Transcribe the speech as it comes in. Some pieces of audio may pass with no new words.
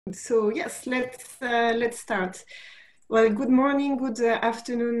So yes, let's start. Well, good morning, good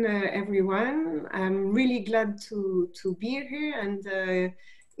afternoon, everyone. I'm really glad to be here, and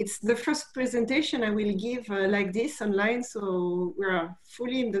it's the first presentation I will give like this online. So we are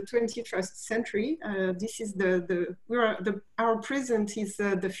fully in the 21st century. This is our present is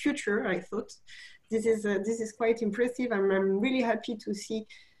the future. I thought this is quite impressive. I'm really happy to see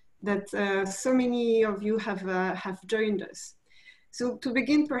that so many of you have joined us. So to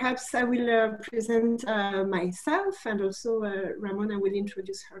begin, perhaps I will present myself, and also Ramona will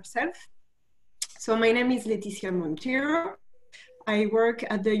introduce herself. So my name is Laetitia Montero. I work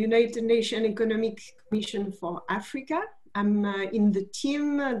at the United Nations Economic Commission for Africa. I'm in the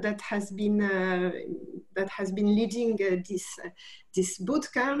team that has been leading this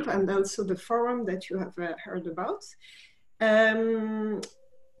bootcamp and also the forum that you have heard about.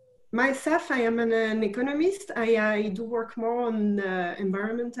 Myself, I am an economist. I do work more on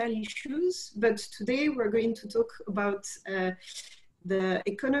environmental issues, but today we're going to talk about the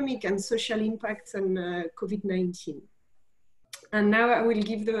economic and social impacts on COVID-19. And now I will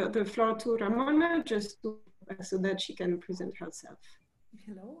give the floor to Ramona so that she can present herself.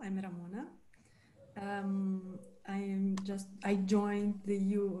 Hello, I'm Ramona. I joined the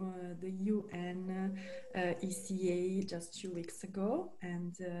UN ECA just 2 weeks ago,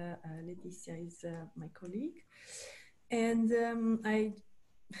 and Laetitia is my colleague. And I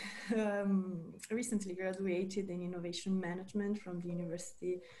recently graduated in innovation management from the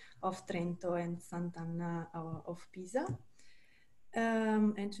University of Trento and Sant'Anna of Pisa.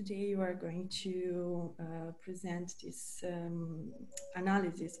 And today we are going to present this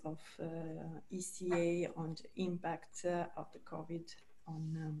analysis of ECA on the impact of the COVID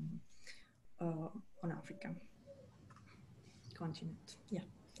on Africa continent. Yeah,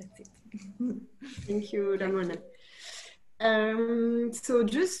 that's it. Thank you, Ramona. So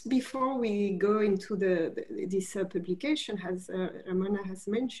just before we go into this publication, as Ramona has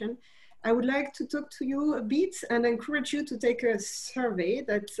mentioned, I would like to talk to you a bit and encourage you to take a survey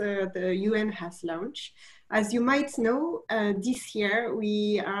that the UN has launched. As you might know, this year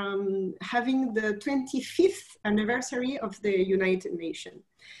we are having the 25th anniversary of the United Nations.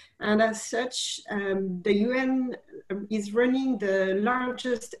 And as such, the UN is running the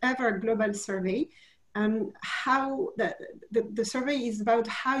largest ever global survey. And how the survey is about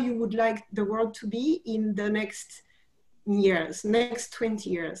how you would like the world to be in the next years, next 20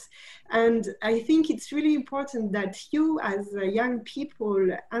 years. And I think it's really important that you as young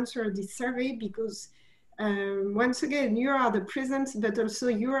people answer this survey because once again, you are the present, but also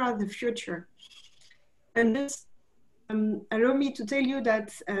you are the future. And this allow me to tell you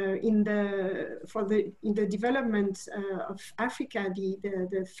that in the development of Africa,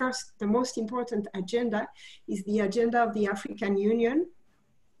 the most important agenda is the agenda of the African Union,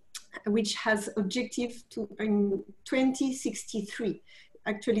 which has objective to in 2063.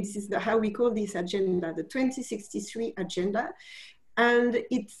 Actually, this is how we call this agenda, the 2063 agenda. And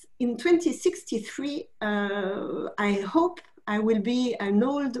it's in 2063, I hope I will be an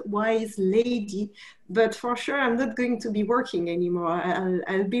old, wise lady, but for sure I'm not going to be working anymore.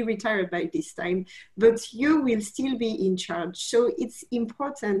 I'll be retired by this time, but you will still be in charge. So it's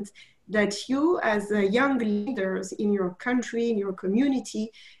important that you as young leaders in your country, in your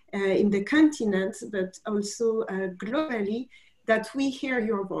community, in the continent, but also globally, that we hear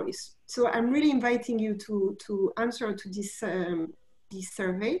your voice. So I'm really inviting you to answer to this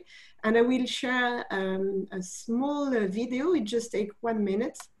survey, and I will share a small video. It just takes 1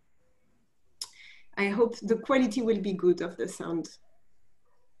 minute. I hope the quality will be good of the sound.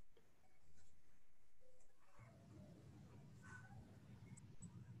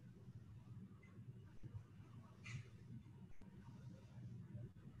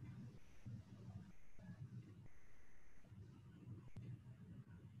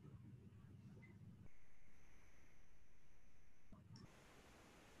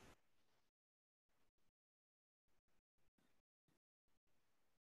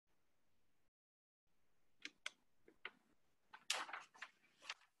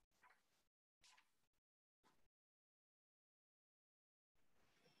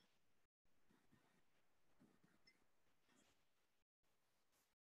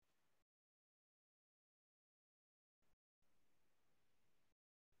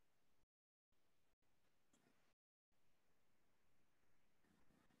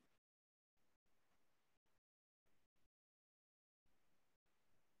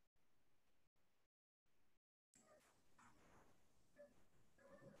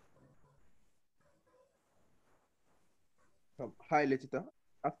 Hi, Laetitia.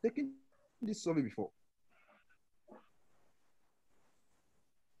 I've taken this survey before.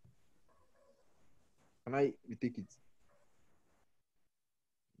 Can I retake it?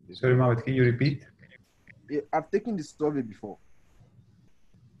 Sorry, Mawet, can you repeat? Yeah, I've taken the survey before.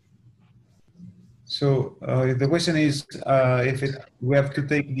 So the question is if we have to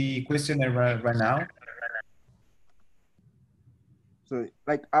take the questionnaire right now. So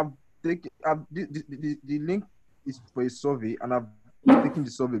like the link is for a survey, and I've taken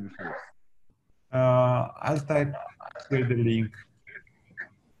the survey before. I'll type here the link.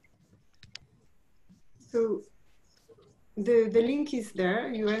 So the link is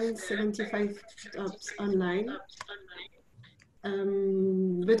there, UN 75 Stops Online.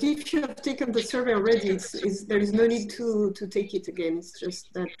 But if you have taken the survey already, there is no need to take it again. It's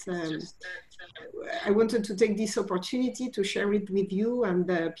just that I wanted to take this opportunity to share it with you, and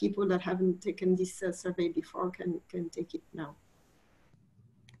the people that haven't taken this survey before can take it now.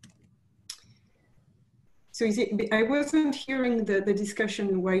 So I wasn't hearing the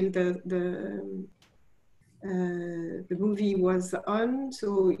discussion while the movie was on.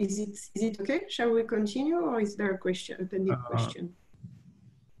 So is it okay? Shall we continue, or is there a question, a pending question?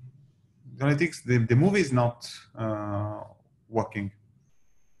 The movie is not working.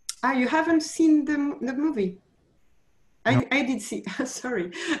 Ah, you haven't seen the movie? No. I did see.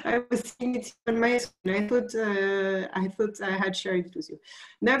 Sorry, I was seeing it on my screen. I thought I had shared it with you.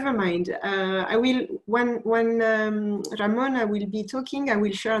 Never mind. I will when Ramona will be talking. I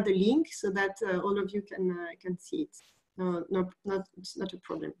will share the link so that all of you can see it. No, it's not a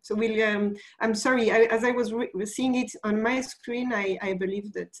problem. So we'll. I'm sorry. As I was seeing it on my screen, I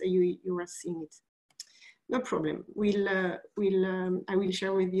believe that you were seeing it. No problem. I will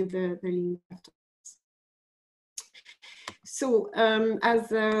share with you the link after. So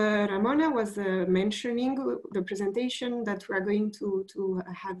as Ramona was mentioning, the presentation that we are going to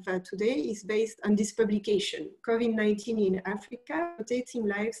have today is based on this publication, COVID-19 in Africa, Rotating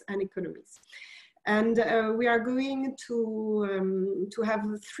Lives and Economies. And we are going to have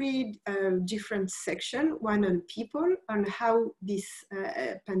three different sections, one on people, on how this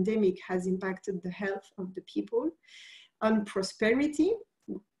pandemic has impacted the health of the people, on prosperity,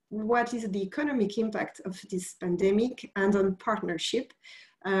 what is the economic impact of this pandemic, and on partnership,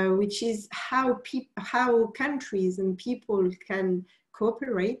 which is how countries and people can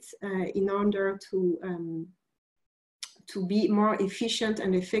cooperate in order to be more efficient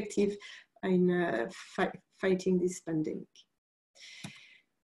and effective in fighting this pandemic.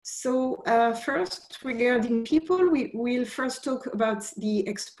 So first, regarding people, we will first talk about the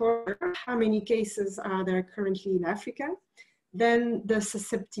exposure, how many cases are there currently in Africa. Then the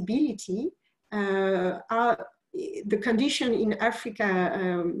susceptibility, the condition in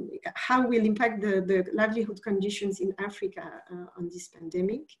Africa, how will impact the livelihood conditions in Africa on this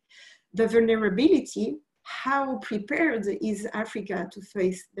pandemic. The vulnerability, how prepared is Africa to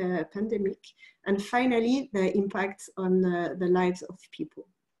face the pandemic. And finally, the impact on the lives of people.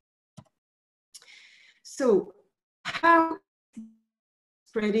 So how is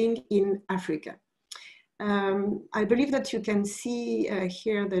spreading in Africa? I believe that you can see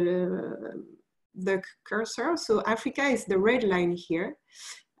here the cursor. So Africa is the red line here.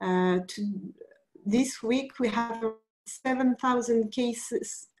 This week we have 7,000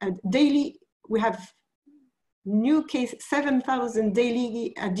 cases daily. We have new cases, 7,000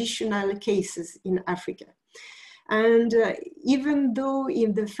 daily additional cases in Africa. And even though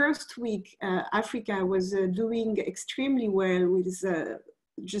in the first week, Africa was doing extremely well with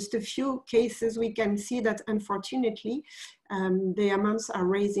just a few cases, we can see that unfortunately the amounts are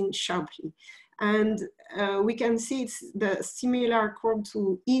rising sharply. And we can see it's the similar curve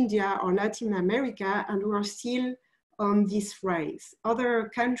to India or Latin America, and we're still on this rise. Other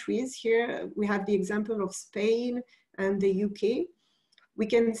countries here, we have the example of Spain and the UK. We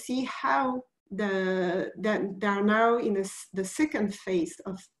can see how they are now in the second phase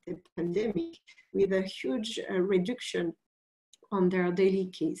of the pandemic with a huge reduction on their daily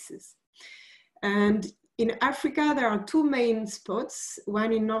cases. And in Africa, there are two main spots,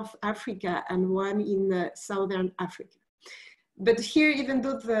 one in North Africa and one in Southern Africa. But here, even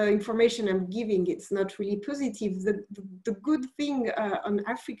though the information I'm giving, it's not really positive, the good thing in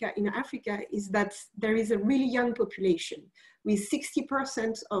Africa is that there is a really young population with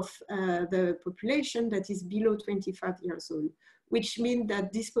 60% of the population that is below 25 years old, which means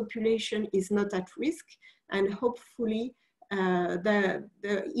that this population is not at risk, and hopefully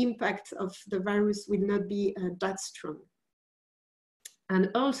the impact of the virus will not be that strong. And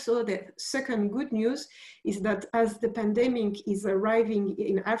also the second good news is that as the pandemic is arriving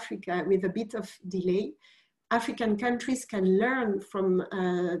in Africa with a bit of delay, African countries can learn from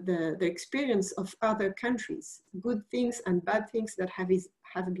the experience of other countries, good things and bad things that have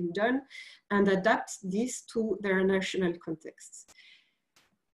been done, and adapt this to their national contexts.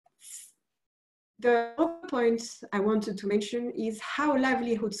 The other point I wanted to mention is how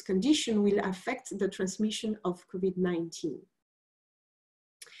livelihoods condition will affect the transmission of COVID-19.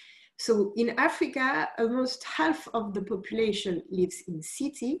 So in Africa, almost half of the population lives in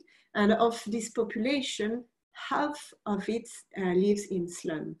city, and of this population, half of it lives in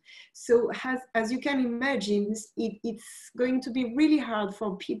slum. So as you can imagine, it's going to be really hard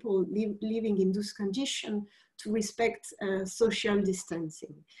for people living in those conditions to respect social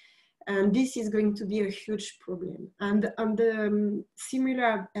distancing. And this is going to be a huge problem. And on the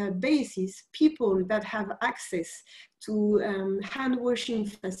similar basis, people that have access to hand washing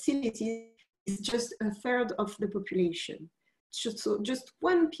facilities is just a third of the population. So just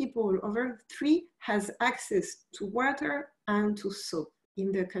one people over 3 has access to water and to soap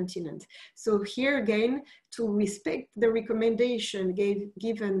in the continent. So here again, to respect the recommendation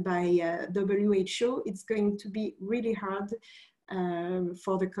given by WHO, it's going to be really hard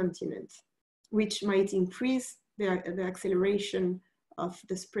for the continent, which might increase the acceleration of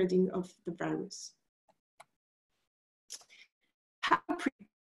the spreading of the virus. How prepared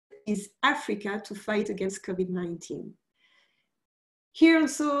is Africa to fight against COVID-19? Here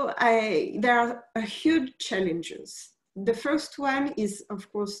also, there are huge challenges. The first one is, of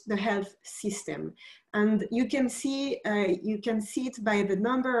course, the health system. And you can see it by the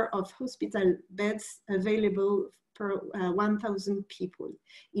number of hospital beds available per 1,000 people.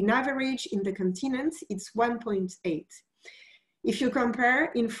 In average, in the continent, it's 1.8. If you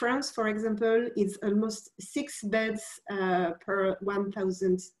compare, in France, for example, it's almost 6 beds per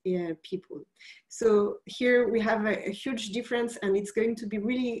 1,000 people. So here we have a huge difference, and it's going to be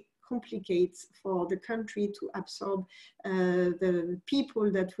really complicated for the country to absorb the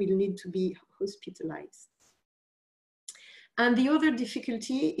people that will need to be hospitalized. And the other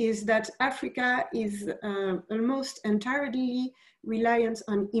difficulty is that Africa is almost entirely reliant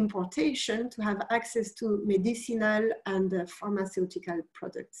on importation to have access to medicinal and pharmaceutical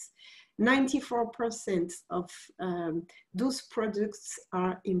products. 94% of those products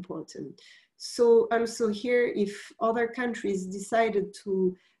are imported. So also here, if other countries decided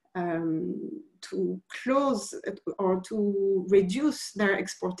to close or to reduce their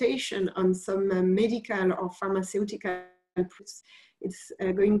exportation on some medical or pharmaceutical products, it's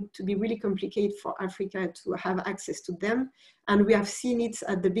going to be really complicated for Africa to have access to them. And we have seen it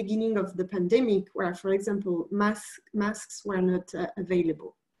at the beginning of the pandemic, where, for example, masks were not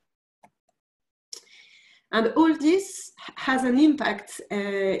available. And all this has an impact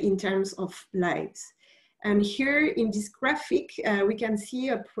in terms of lives. And here in this graphic, we can see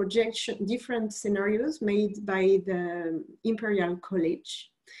a projection, different scenarios made by the Imperial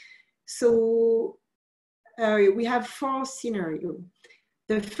College. So we have 4 scenarios.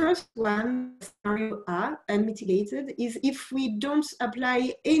 The first one, scenario A, unmitigated, is if we don't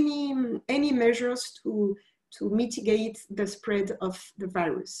apply any measures to mitigate the spread of the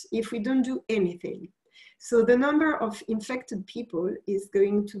virus, if we don't do anything. So the number of infected people is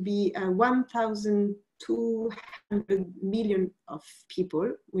going to be 1,200 million of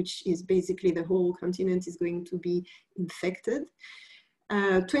people, which is basically the whole continent is going to be infected.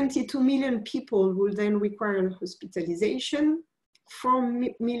 22 million people will then require hospitalization. 4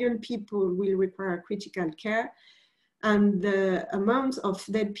 million people will require critical care. And the amount of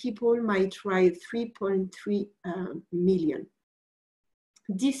dead people might rise 3.3 million.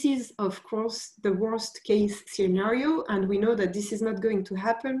 This is, of course, the worst case scenario. And we know that this is not going to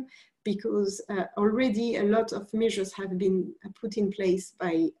happen because already a lot of measures have been put in place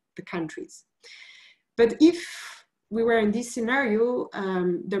by the countries. But if we were in this scenario,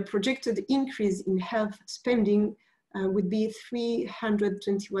 the projected increase in health spending would be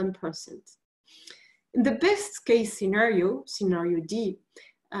 321%. In the best case scenario, scenario D,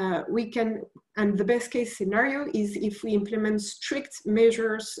 and the best case scenario is if we implement strict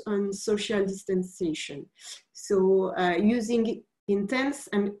measures on social distanciation. So using intense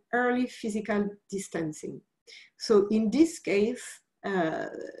and early physical distancing. So in this case,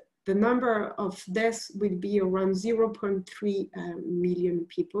 the number of deaths will be around 0.3 million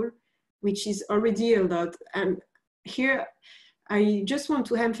people, which is already a lot. And here, I just want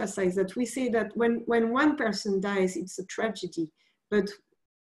to emphasize that we say that when one person dies, it's a tragedy. But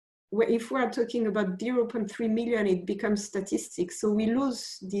if we are talking about 0.3 million, it becomes statistics. So we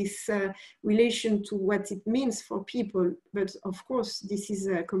lose this relation to what it means for people. But of course, this is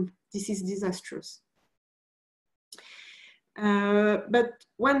disastrous. But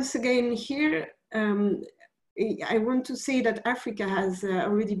once again here, I want to say that Africa has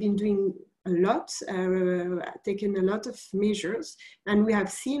already been doing a lot, taken a lot of measures, and we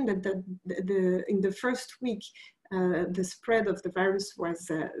have seen that in the first week, the spread of the virus was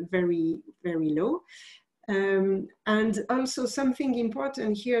very, very low. And also something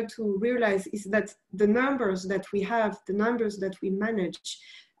important here to realize is that the numbers that we have, the numbers that we manage,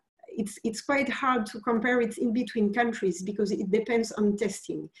 it's quite hard to compare it in between countries because it depends on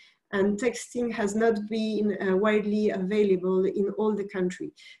testing. And testing has not been widely available in all the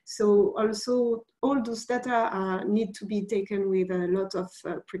country. So also all those data need to be taken with a lot of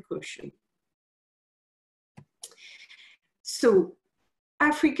precaution. So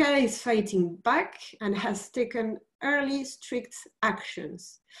Africa is fighting back and has taken early strict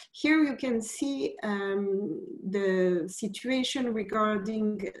actions. Here you can see the situation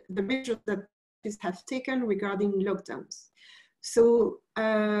regarding the measures that have taken regarding lockdowns. So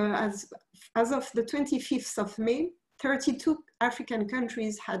as of the 25th of May, 32 African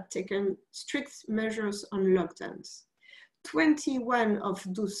countries had taken strict measures on lockdowns. 21 of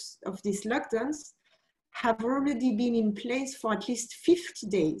these lockdowns have already been in place for at least 50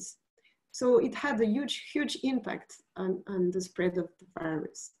 days. So it had a huge impact on the spread of the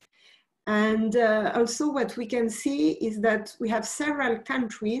virus. And also what we can see is that we have several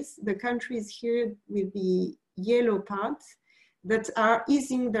countries, the countries here with the yellow part, that are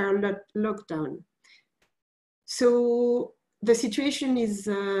easing their lockdown. So the situation is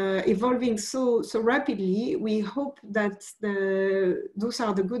evolving so rapidly. We hope that those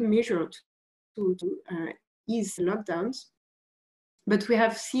are the good measures to ease lockdowns. But we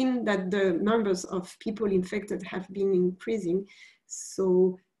have seen that the numbers of people infected have been increasing.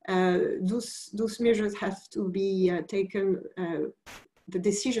 So those measures have to be taken, the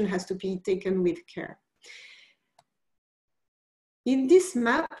decision has to be taken with care. In this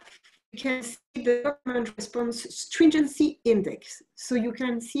map, you can see the government response stringency index. So you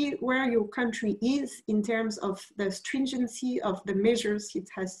can see where your country is in terms of the stringency of the measures it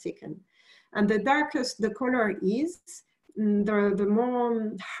has taken. And the darkest the color is, the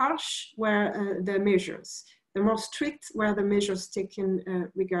more harsh were the measures, the more strict were the measures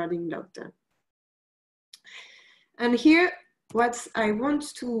taken regarding lockdown. And here, what I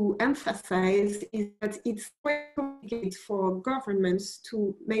want to emphasize is that it's quite complicated for governments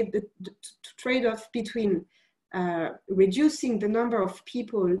to make the trade-off between reducing the number of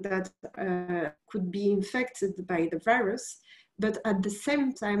people that could be infected by the virus, but at the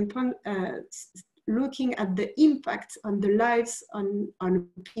same time looking at the impact on the lives on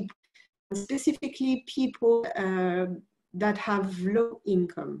people, specifically people that have low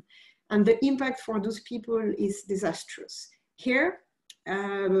income. And the impact for those people is disastrous. Here,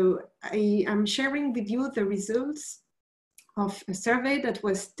 I am sharing with you the results of a survey that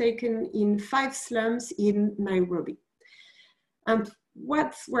was taken in 5 slums in Nairobi. And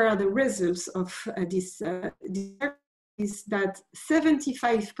what were the results of this survey? Is that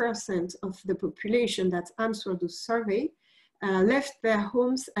 75% of the population that answered the survey left their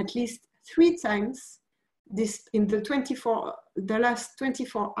homes at least 3 times in the last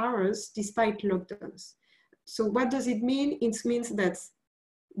 24 hours despite lockdowns. So what does it mean? It means that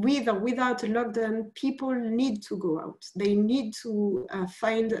with or without a lockdown, people need to go out. They need to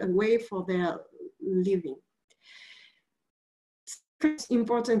find a way for their living.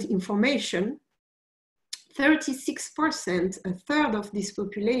 Important information, 36%, a third of this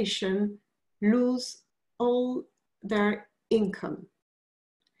population, lose all their income.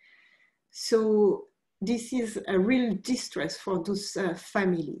 So this is a real distress for those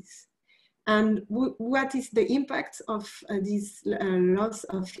families. And what is the impact of this loss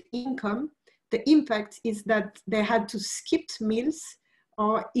of income? The impact is that they had to skip meals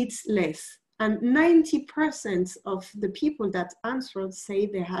or eat less. And 90% of the people that answered say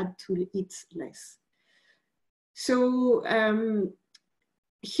they had to eat less. So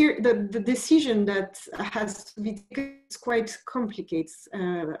here, the decision that has to be taken is quite complicated.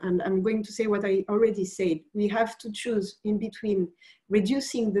 And I'm going to say what I already said. We have to choose in between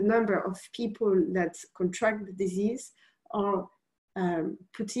reducing the number of people that contract the disease or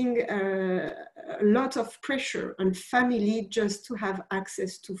putting a lot of pressure on family just to have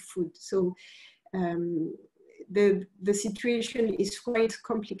access to food. So the situation is quite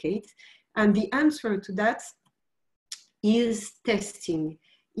complicated. And the answer to that is testing.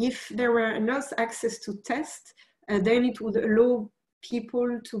 If there were enough access to test, then it would allow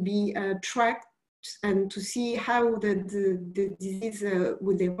people to be tracked and to see how the disease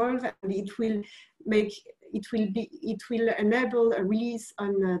would evolve, and it will enable a release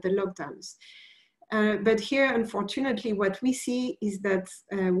on the lockdowns. But here, unfortunately, what we see is that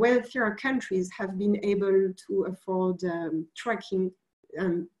wealthier countries have been able to afford tracking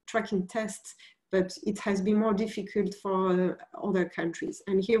tests, but it has been more difficult for other countries.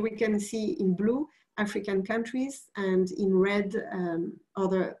 And here we can see in blue African countries and in red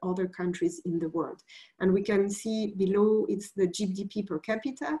other countries in the world. And we can see below it's the GDP per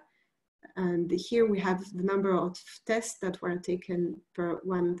capita. And here we have the number of tests that were taken per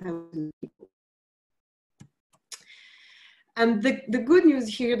 1,000 people. And the good news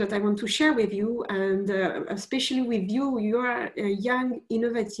here that I want to share with you, and especially with you, you are young,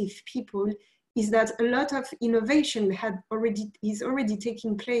 innovative people, is that a lot of innovation is already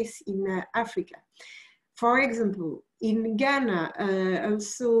taking place in Africa. For example, in Ghana,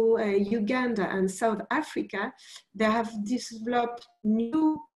 also Uganda and South Africa, they have developed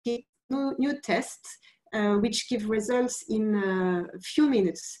new tests which give results in a few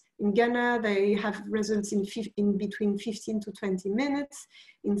minutes. In Ghana, they have results in between 15 to 20 minutes.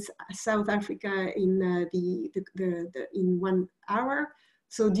 In South Africa, in in 1 hour.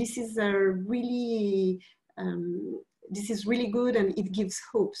 So this is really good, and it gives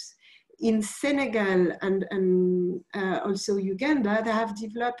hopes. In Senegal and also Uganda, they have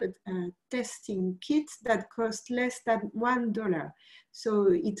developed testing kits that cost less than $1. So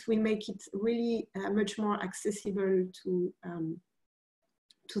it will make it really much more accessible to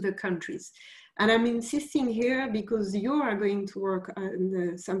the countries. And I'm insisting here because you are going to work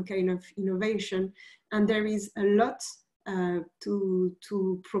on some kind of innovation, and there is a lot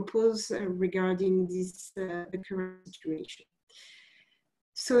to propose regarding this the current situation.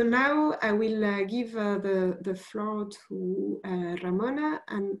 So now I will give the floor to Ramona.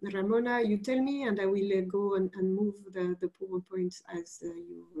 And Ramona, you tell me, and I will go and move the PowerPoint as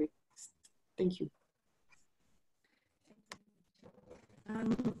you request. Thank you.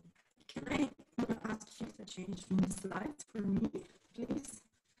 Can I ask you to change the slides for me, please?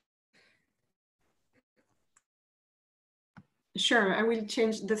 Sure, I will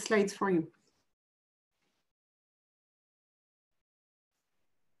change the slides for you.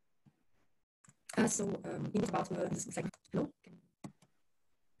 So, it was about this segment. Hello? Can you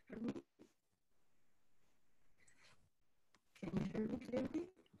hear me? Can you hear me clearly?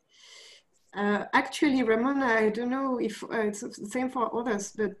 Actually, Ramona, I don't know if it's the same for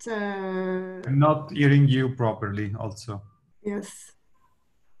others, but... I'm not hearing you properly also. Yes.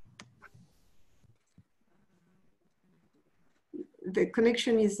 The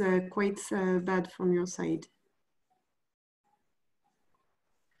connection is quite bad from your side.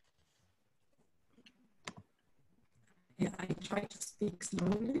 Yeah, I try to speak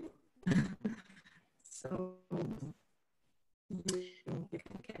slowly, so you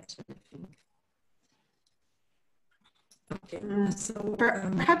can catch everything. Okay, so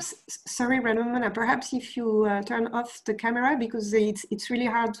perhaps, sorry, Ramona, perhaps if you turn off the camera, because it's really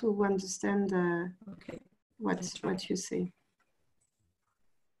hard to understand okay. what you say.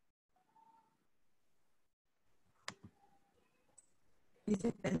 Is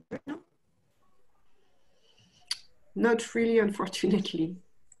it better now? Not really, unfortunately.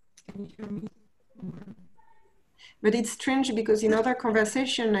 Can you hear me? But it's strange because in other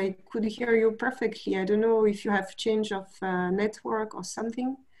conversation, I could hear you perfectly. I don't know if you have change of network or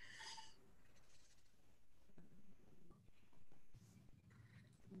something.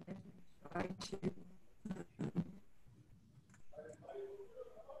 Try to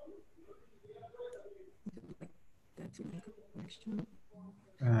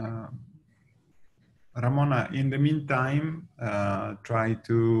Ramona, in the meantime, try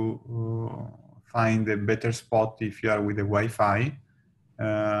to find a better spot if you are with the Wi-Fi.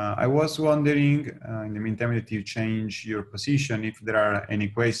 I was wondering, in the meantime that you change your position, if there are any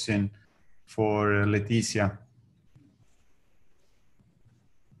questions for Laetitia.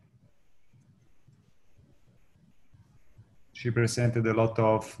 She presented a lot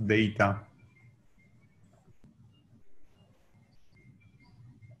of data.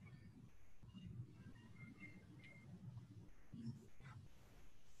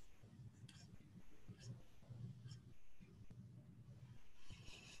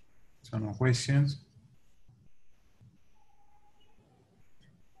 So no questions.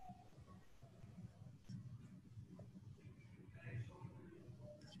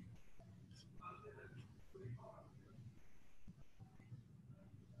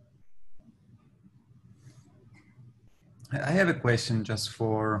 I have a question just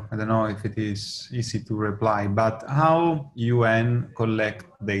for, I don't know if it is easy to reply, but how UN collect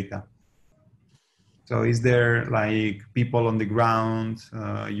data? So is there like people on the ground,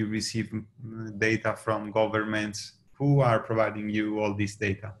 you receive data from governments? Who are providing you all this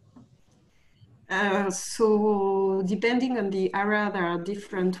data? So depending on the area, there are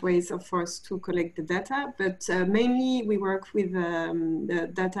different ways for us to collect the data, but mainly we work with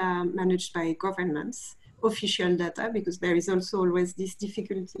the data managed by governments, official data, because there is also always this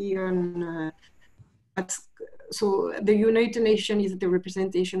difficulty on so the United Nations is the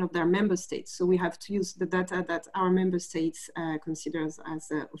representation of their member states. So we have to use the data that our member states considers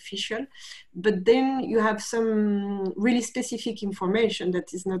as official. But then you have some really specific information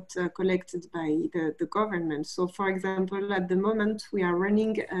that is not collected by the government. So for example, at the moment, we are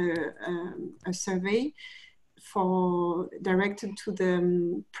running a survey directed to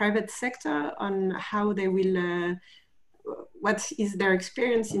the private sector on how they will what is their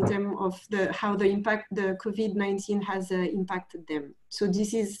experience in terms of how the COVID-19 has impacted them. So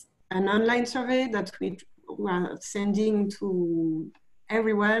this is an online survey that we are sending to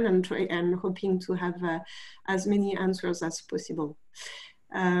everyone and hoping to have as many answers as possible.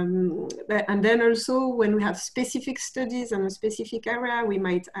 And then also when we have specific studies on a specific area, we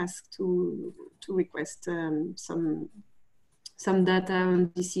might ask to request some data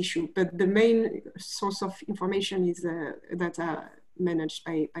on this issue, but the main source of information is data managed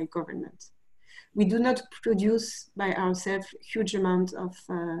by government. We do not produce by ourselves huge amount of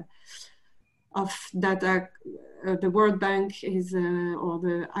data. The World Bank is or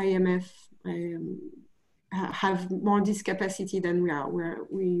the IMF have more this capacity than we are.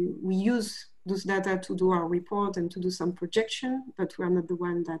 We use those data to do our report and to do some projection, but we are not the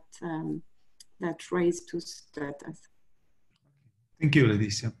one that raise those data. Thank you,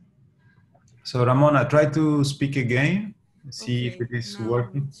 Laetitia. So Ramona, try to speak again, see if it is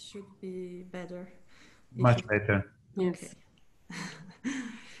working. It should be better. Much better. Yes. Okay.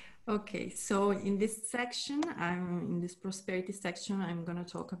 Okay, so in this section, in this prosperity section, I'm going to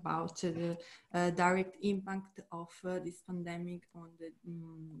talk about the direct impact of this pandemic on the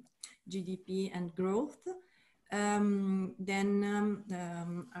GDP and growth. Then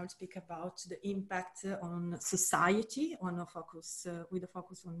I'll speak about the impact on society, with a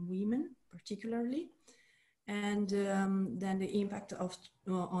focus on women particularly, and then the impact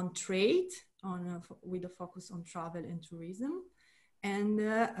on trade, with a focus on travel and tourism, and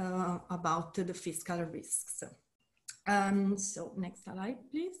about the fiscal risks. So next slide,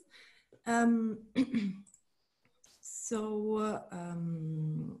 please.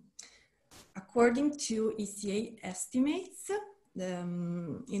 According to ECA estimates,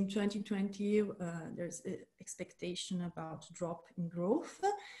 in 2020, there's an expectation about drop in growth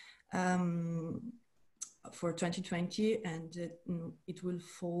for 2020, and it will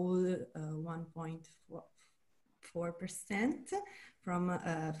fall 1.4% from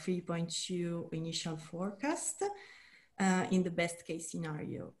 3.2 initial forecast. In the best case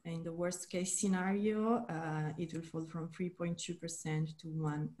scenario. In the worst case scenario, it will fall from 3.2% to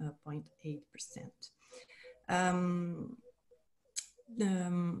 1.8%.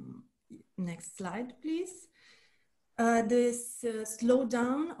 Next slide, please. This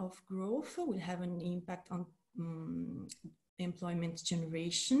slowdown of growth will have an impact on employment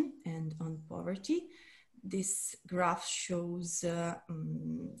generation and on poverty. This graph shows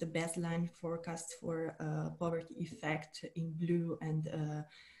the baseline forecast for poverty effect in blue and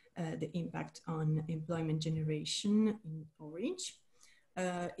the impact on employment generation in orange.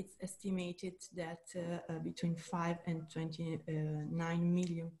 It's estimated that between 5 and 29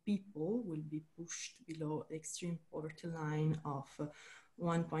 million people will be pushed below the extreme poverty line of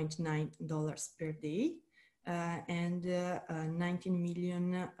 $1.9 per day. And 19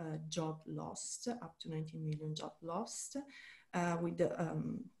 million job lost, up to 19 million job lost, with the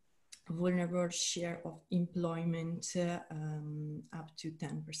vulnerable share of employment up to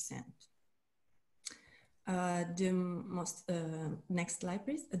 10%. The most, next slide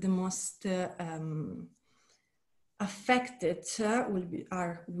please, the most affected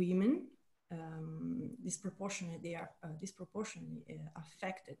are women. They are disproportionately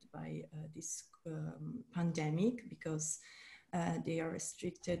affected by this pandemic because they are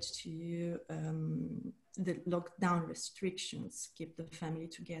restricted to the lockdown restrictions keep the family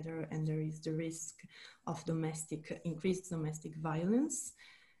together, and there is the risk of increased domestic violence.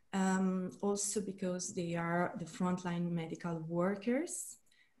 Also because they are the frontline medical workers.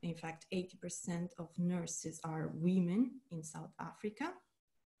 In fact, 80% of nurses are women in South Africa.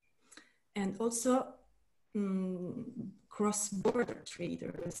 And also cross-border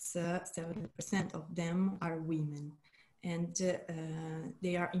traders, 70% of them are women, and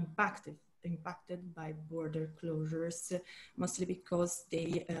they are impacted by border closures, mostly because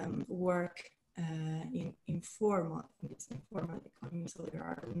they work in informal economy, so there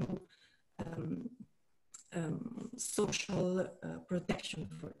are no social protection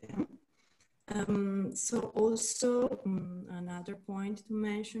for them. So also another point to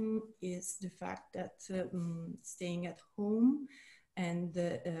mention is the fact that staying at home and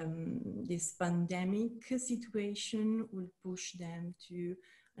this pandemic situation will push them to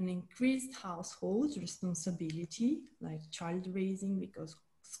an increased household responsibility, like child raising, because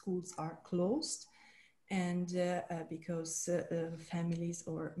schools are closed, and because families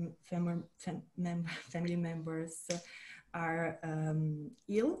or family members are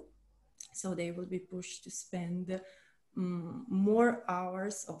ill. So they will be pushed to spend more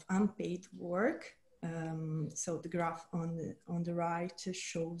hours of unpaid work. So the graph on the right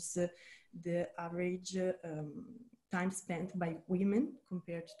shows the average time spent by women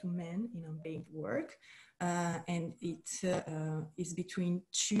compared to men in unpaid work. And it is between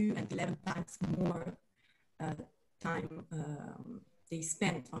 2 and 11 times more time they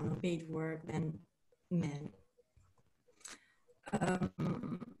spend on unpaid work than men.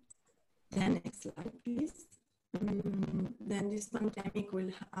 Then next slide, please. Then this pandemic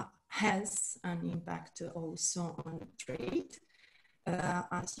has an impact also on trade.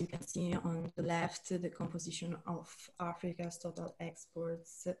 As you can see on the left, the composition of Africa's total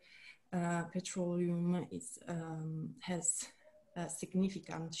exports, petroleum has a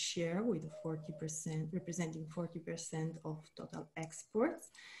significant share with 40%, representing 40% of total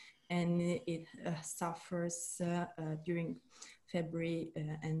exports. And it suffers during February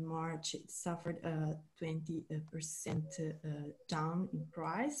and March, it suffered 20% down in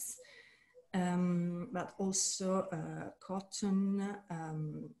price. But also cotton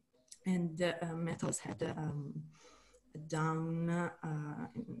and metals had down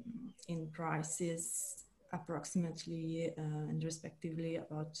in prices approximately and respectively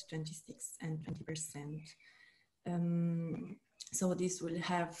about 26 and 20%. So this will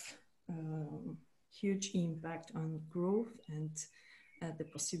have huge impact on growth and the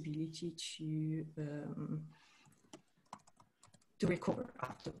possibility to recover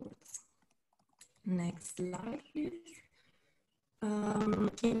afterwards. Next slide, please.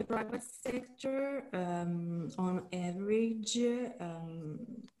 In the private sector, on average,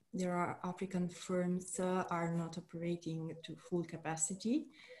 there are African firms are not operating to full capacity.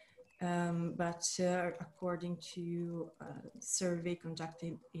 But according to a survey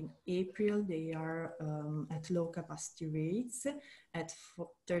conducted in April, they are at low capacity rates at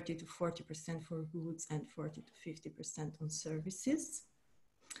 30 to 40% for goods and 40 to 50% on services.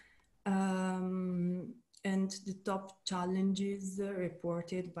 And the top challenges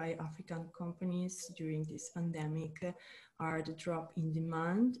reported by African companies during this pandemic are the drop in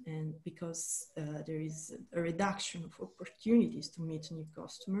demand, and because there is a reduction of opportunities to meet new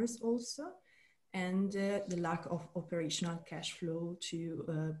customers also, and the lack of operational cash flow to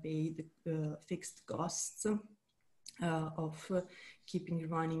pay the fixed costs of keeping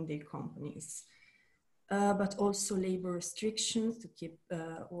running their companies. But also labor restrictions to keep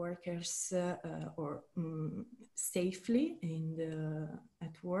workers safely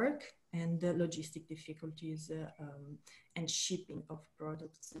at work, and logistic difficulties and shipping of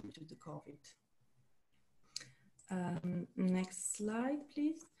products due to the COVID. Next slide,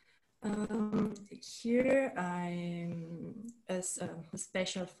 please. Here as a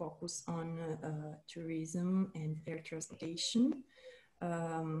special focus on tourism and air transportation,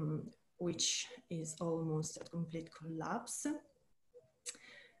 which is almost a complete collapse.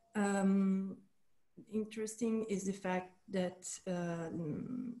 Interesting is the fact that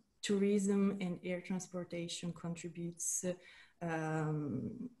tourism and air transportation contributes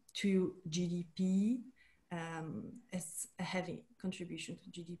to GDP as a heavy contribution to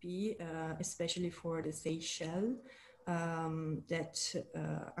GDP, especially for the Seychelles, that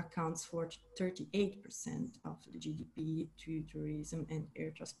accounts for 38% of the GDP to tourism and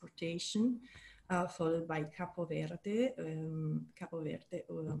air transportation, followed by Capo Verde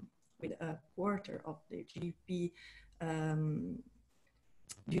with a quarter of the GDP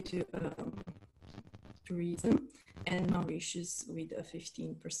due to tourism, and Mauritius with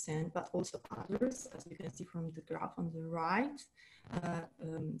 15%, but also others, as you can see from the graph on the right.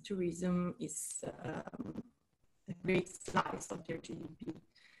 Tourism is a great slice of their GDP.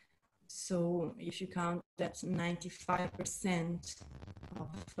 So if you count that 95% of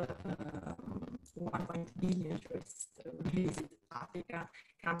 1 billion tourists visit Africa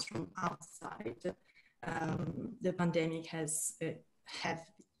comes from outside, the pandemic has had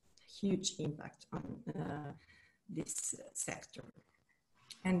huge impact on this sector,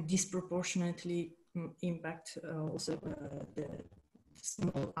 and disproportionately impact also the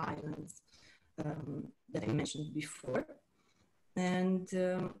small islands that I mentioned before. And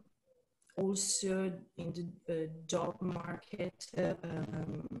also in the job market,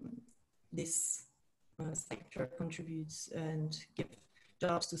 this sector contributes and gives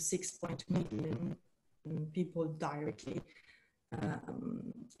jobs to 6.2 million people directly.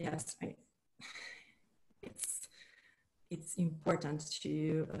 Yes, it's important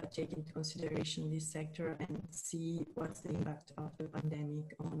to take into consideration this sector and see what's the impact of the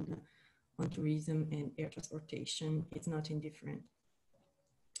pandemic on tourism and air transportation. It's not indifferent.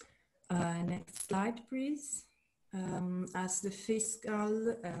 Next slide, please. As the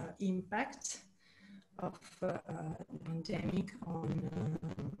fiscal impact of the pandemic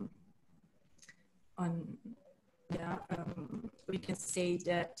we can say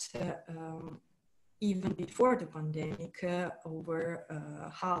that even before the pandemic, over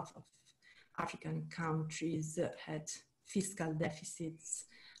half of African countries had fiscal deficits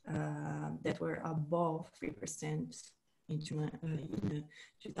that were above 3% in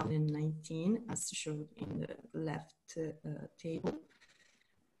 2019, as shown in the left table.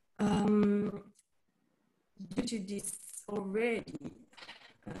 Due to this already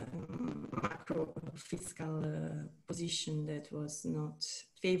macro fiscal position that was not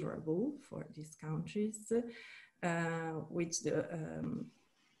favorable for these countries, with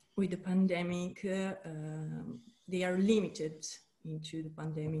the pandemic, they are limited into the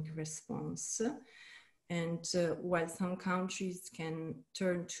pandemic response. And while some countries can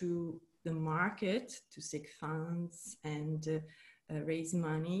turn to the market to seek funds and raise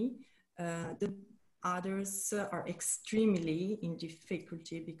money, the others are extremely in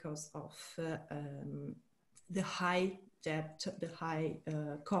difficulty because of the high debt, the high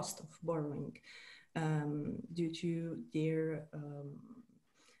cost of borrowing due to their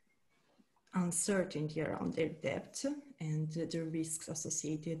uncertainty around their debt and the risks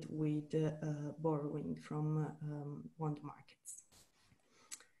associated with borrowing from bond markets.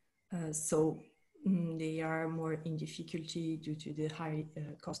 So they are more in difficulty due to the high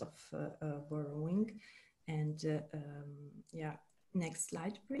cost of borrowing. And yeah, next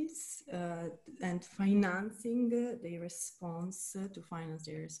slide, please. And financing their response, to finance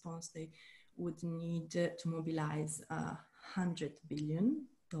their response, they would need to mobilize $100 billion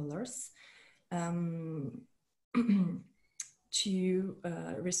to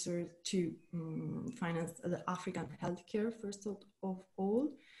finance the African healthcare, first of all,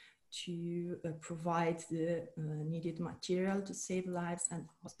 to provide the needed material to save lives and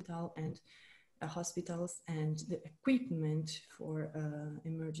hospitals and the equipment for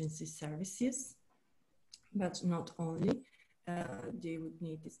emergency services. But not only, they would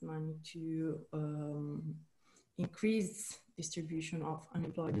need this money to increase distribution of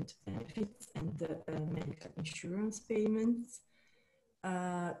unemployment benefits and medical insurance payments,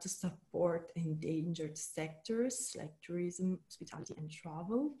 to support endangered sectors like tourism, hospitality, and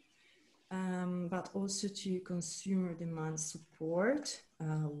travel, but also to consumer demand support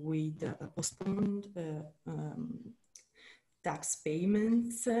with postponed tax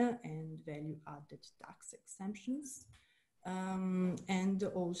payments and value-added tax exemptions, and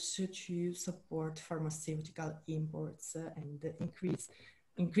also to support pharmaceutical imports and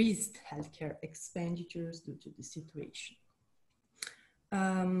increased healthcare expenditures due to the situation.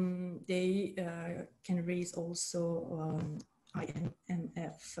 They can raise also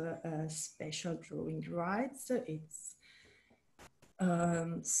IMF special drawing rights. It's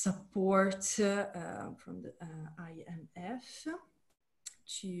support from the IMF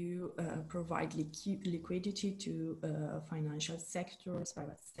to provide liquidity to financial sectors,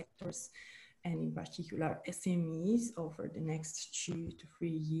 private sectors, and in particular SMEs over the next 2 to 3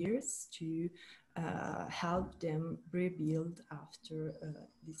 years to help them rebuild after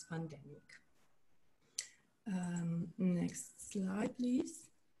this pandemic. Next slide, please.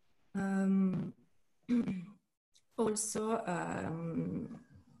 Also, an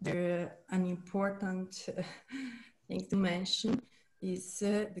important thing to mention is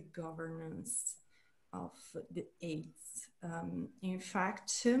the governance of the aids. In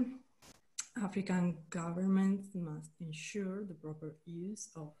fact, African governments must ensure the proper use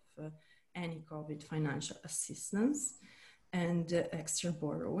of any COVID financial assistance and extra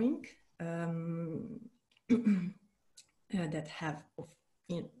borrowing that have,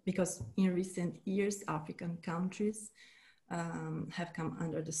 because in recent years, African countries have come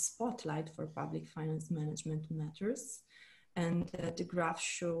under the spotlight for public finance management matters. And the graph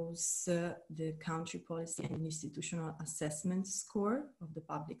shows the country policy and institutional assessment score of the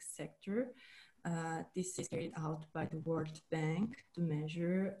public sector. This is carried out by the World Bank to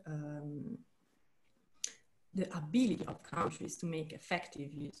measure the ability of countries to make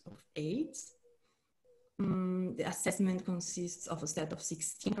effective use of aid. The assessment consists of a set of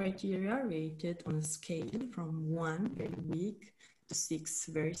 16 criteria rated on a scale from 1, very weak, to 6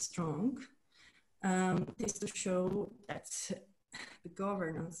 very strong. This to show that the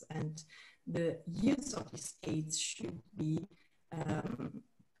governance and the use of these aids should be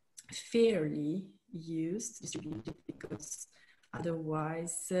fairly distributed, because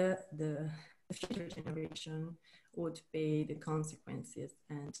otherwise the future generation would pay the consequences,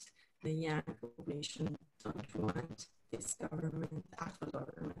 and the young population don't want this government, actual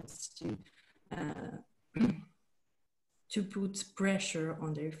governments, to put pressure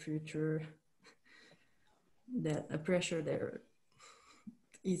on their future, that pressure there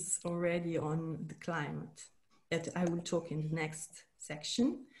is already on the climate, that I will talk in the next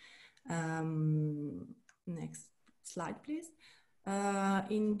section. Next slide, please.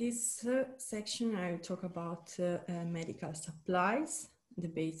 In this section, I will talk about medical supplies, the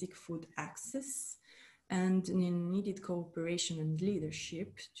basic food access, and needed cooperation and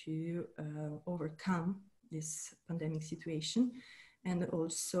leadership to overcome this pandemic situation, and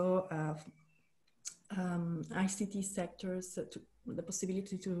also ICT sectors, the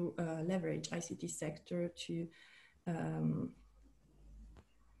possibility to leverage ICT sector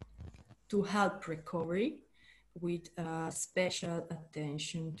to help recovery, with special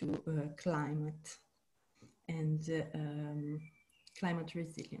attention to climate and climate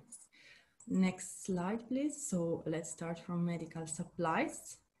resilience. Next slide, please. So let's start from medical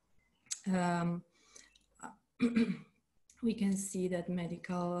supplies. We can see that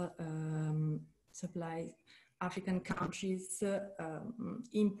medical supplies, African countries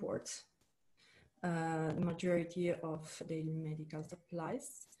import the majority of daily medical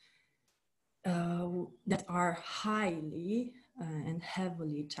supplies that are highly and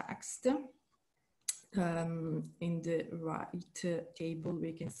heavily taxed. In the right table,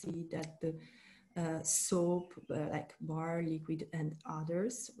 we can see that the soap, like bar, liquid, and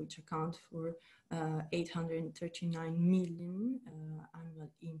others, which account for 839 million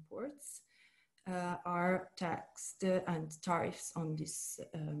annual imports, are taxed, and tariffs on this.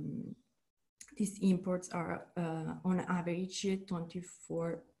 These imports are on average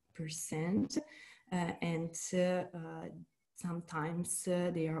 24%, and sometimes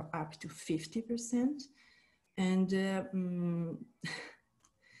they are up to 50%. And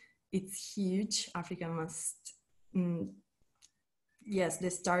it's huge. Africa must, yes,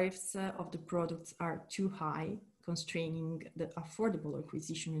 the tariffs of the products are too high, constraining the affordable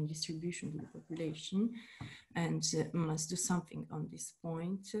acquisition and distribution to the population, and must do something on this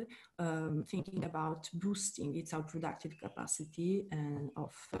point, thinking about boosting its productive capacity and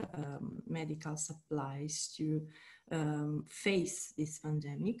of medical supplies to face this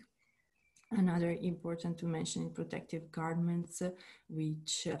pandemic. Another important to mention is protective garments,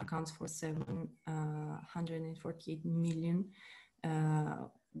 which accounts for 748 million.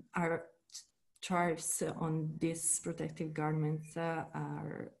 Our tariffs on these protective garments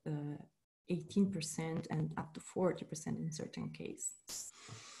are 18% and up to 40% in certain cases.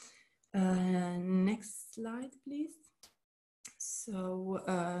 Next slide, please. So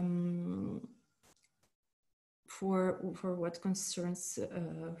for what concerns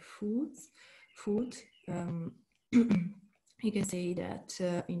food, you can say that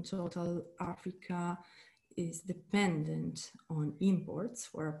in total, Africa is dependent on imports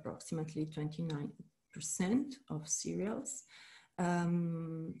for approximately 29% of cereals.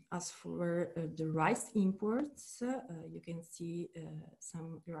 As for the rice imports, you can see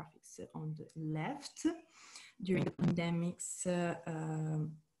some graphics on the left. During the pandemics,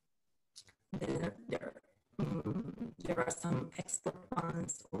 there are some export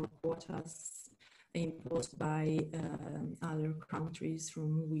bans or quotas imposed by other countries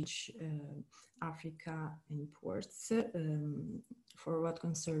from which Africa imports. For what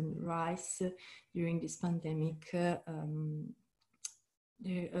concerns rice, during this pandemic,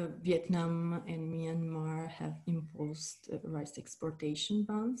 Vietnam and Myanmar have imposed rice exportation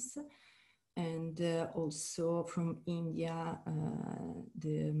bans, and also from India,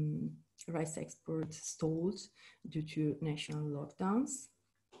 the rice export stalled due to national lockdowns.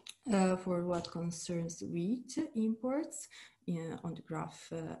 For what concerns wheat imports, on the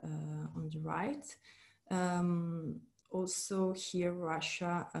graph on the right, also here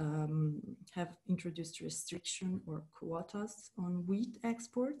Russia have introduced restriction or quotas on wheat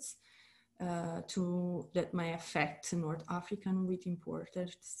exports that may affect North African wheat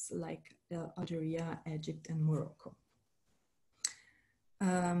importers like Algeria, Egypt, and Morocco.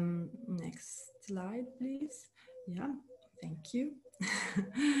 Next slide, please. Yeah, thank you.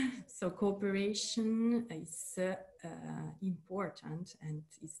 So cooperation is important and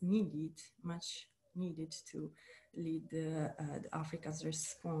is needed, much needed to lead Africa's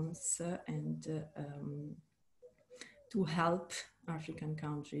response and to help African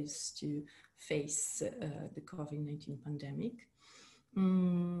countries to face the COVID-19 pandemic.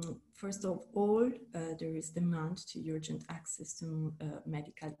 First of all, there is demand to urgent access to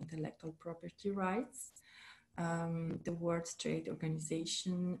medical intellectual property rights. The World Trade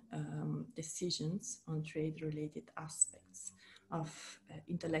Organization decisions on trade-related aspects of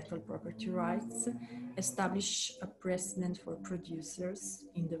intellectual property rights establish a precedent for producers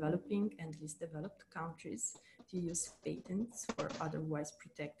in developing and least developed countries to use patents for otherwise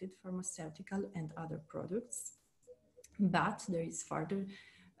protected pharmaceutical and other products. But there is further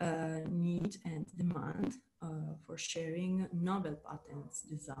need and demand for sharing novel patents,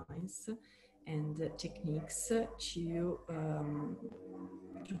 designs, and techniques to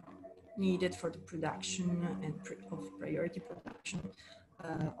needed for the production and of priority production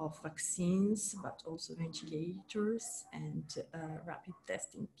of vaccines, but also ventilators and rapid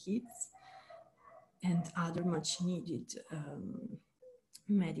testing kits and other much needed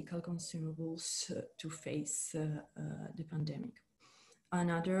medical consumables to face the pandemic.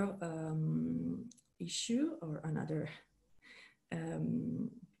 Another issue or another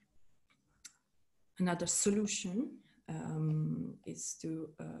solution is to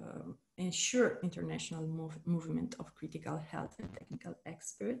ensure international movement of critical health and technical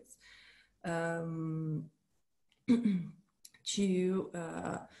experts to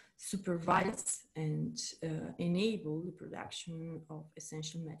supervise and enable the production of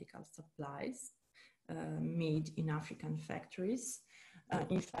essential medical supplies made in African factories.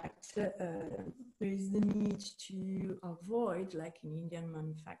 In fact, there is the need to avoid, like in Indian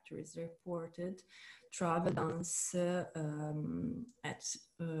manufacturers reported, travel bans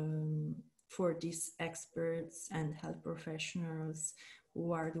for these experts and health professionals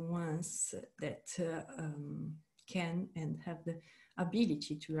who are the ones that can and have the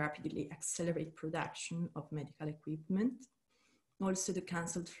ability to rapidly accelerate production of medical equipment. Also, the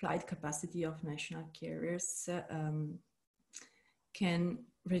cancelled flight capacity of national carriers can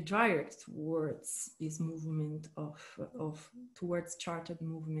redirect towards this movement towards chartered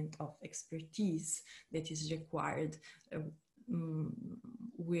movement of expertise that is required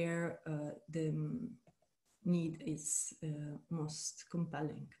where the need is most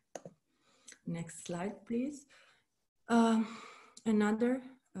compelling. Next slide, please. Another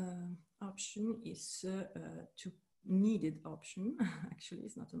option is to needed option. Actually,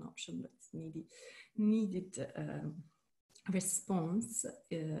 it's not an option, but it's needed response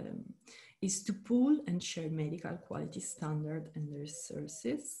is to pool and share medical quality standard and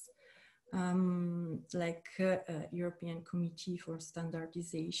resources. Like European Committee for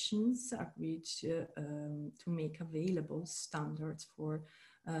Standardizations agreed to make available standards for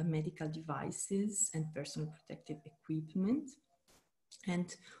medical devices and personal protective equipment.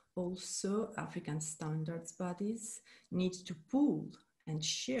 And also African standards bodies need to pool and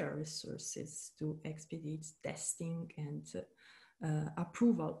share resources to expedite testing and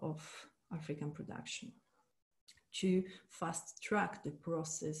approval of African production, to fast track the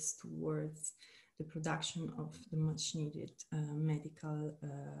process towards the production of the much needed medical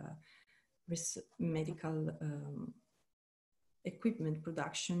equipment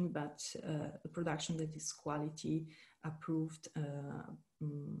production, but a production that is quality approved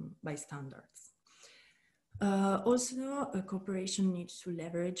by standards. Also, cooperation needs to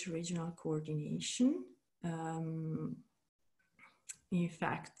leverage regional coordination. In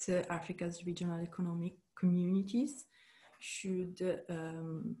fact, Africa's regional economic communities should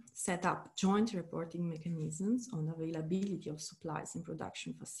set up joint reporting mechanisms on availability of supplies and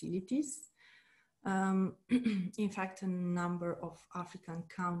production facilities. In fact, a number of African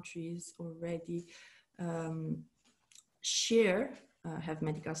countries already have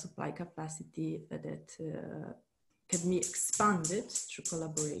medical supply capacity that can be expanded through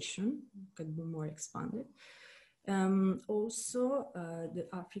collaboration, can be more expanded. Also, the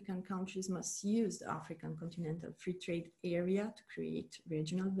African countries must use the African Continental Free Trade Area to create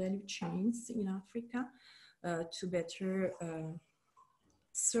regional value chains in Africa to better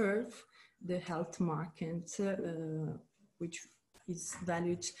serve the health market, which is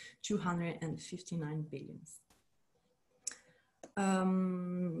valued 259 billion.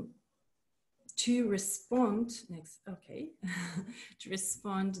 To respond, to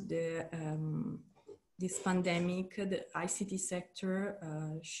respond this pandemic, the ICT sector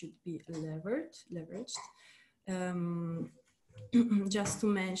should be leveraged. Just to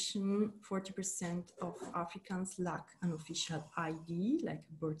mention, 40% of Africans lack an official ID, like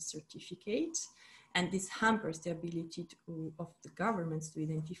a birth certificate, and this hampers the ability of the governments to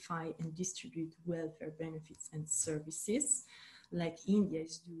identify and distribute welfare benefits and services, like India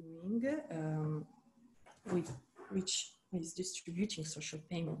is doing, which is distributing social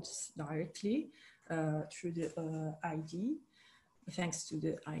payments directly through the ID, thanks to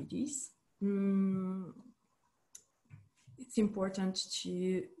the IDs. It's important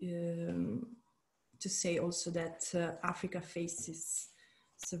to say also that Africa faces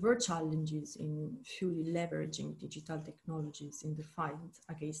severe challenges in fully leveraging digital technologies in the fight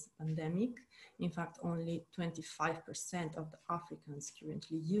against the pandemic. In fact, only 25% of the Africans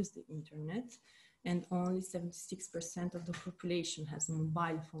currently use the internet, and only 76% of the population has a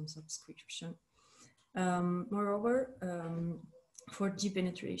mobile phone subscription. Moreover, for G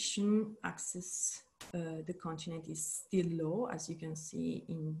penetration, access the continent is still low, as you can see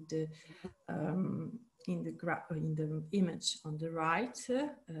in the image on the right.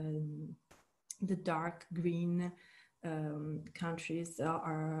 The dark green countries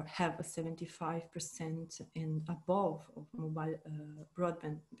have a 75% and above of mobile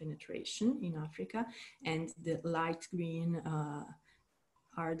broadband penetration in Africa, and the light green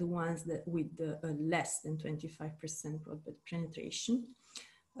are the ones that with the less than 25% broadband penetration.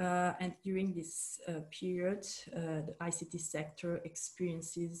 And during this period, the ICT sector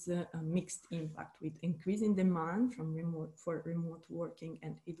experiences a mixed impact with increasing demand from remote working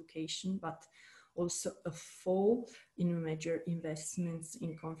and education, but also a fall in major investments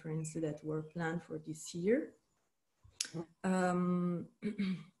in conferences that were planned for this year.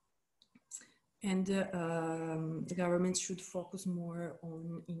 And the government should focus more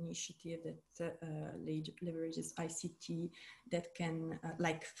on initiatives that leverages ICT that can,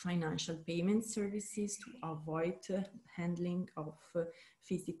 like financial payment services, to avoid handling of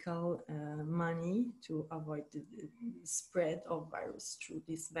physical money, to avoid the spread of virus through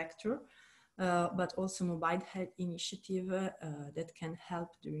this vector, but also mobile health initiative that can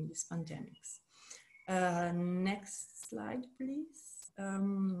help during these pandemics. Next slide, please.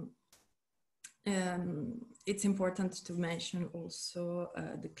 It's important to mention also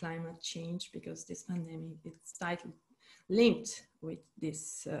the climate change, because this pandemic is tightly linked with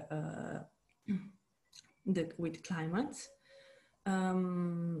this with climate.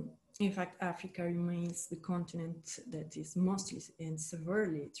 In fact, Africa remains the continent that is mostly and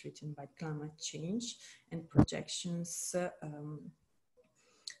severely threatened by climate change, and projections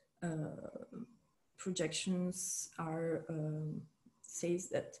are says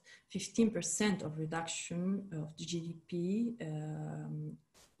that 15% of reduction of the GDP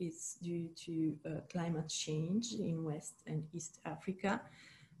is due to climate change in West and East Africa,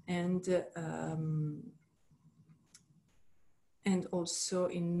 and also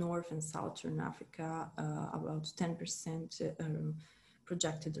in North and Southern Africa, about 10%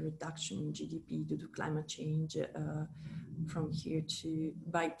 projected reduction in GDP due to climate change from here to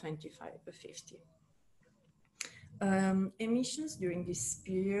by 2050. Emissions during this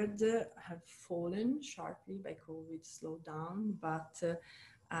period have fallen sharply by COVID slowdown, but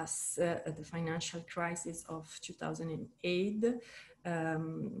as the financial crisis of 2008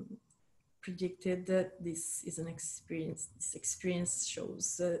 predicted, this is an experience. This experience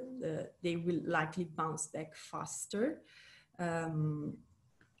shows they will likely bounce back faster,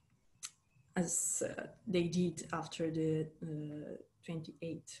 as they did after the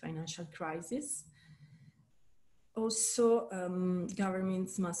 28 financial crisis. Also,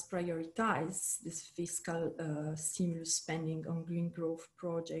 governments must prioritize this fiscal stimulus spending on green growth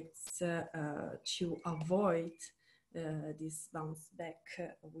projects to avoid this bounce back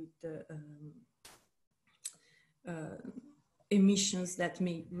with the emissions that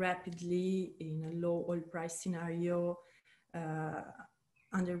may rapidly, in a low oil price scenario,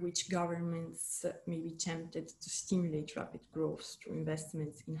 under which governments may be tempted to stimulate rapid growth through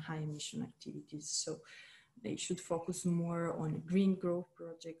investments in high emission activities. So they should focus more on green growth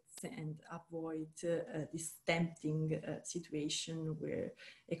projects and avoid this tempting situation where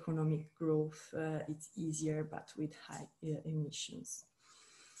economic growth is easier but with high emissions.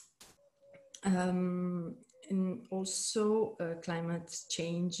 And also climate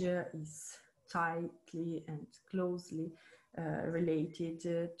change is tightly and closely related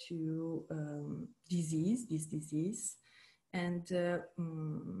to this disease, and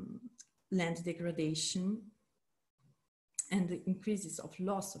land degradation and the increases of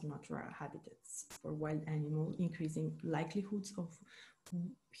loss of natural habitats for wild animals, increasing likelihoods of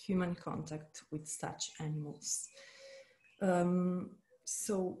human contact with such animals.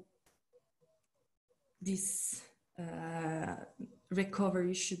 So this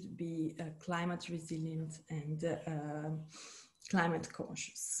recovery should be climate resilient and climate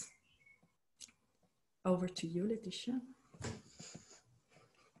conscious. Over to you, Laetitia.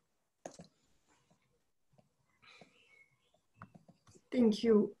 Thank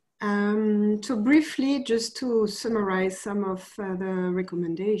you. So briefly, just to summarize some of the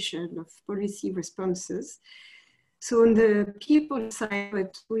recommendations of policy responses. So on the people side,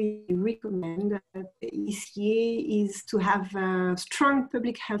 what we recommend at the ECA is to have a strong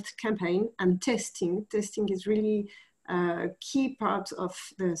public health campaign and testing. Testing is really a key part of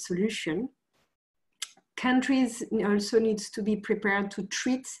the solution. Countries also need to be prepared to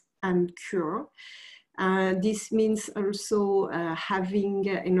treat and cure. This means also having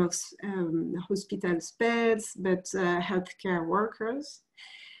enough hospital beds, but healthcare workers.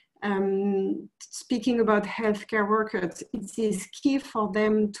 Speaking about healthcare workers, it is key for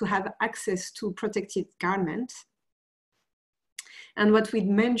them to have access to protective garments. And what we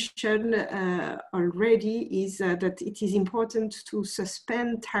mentioned already is that it is important to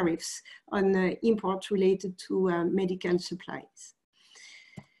suspend tariffs on imports related to medical supplies.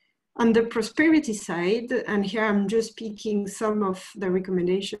 On the prosperity side, and here I'm just picking some of the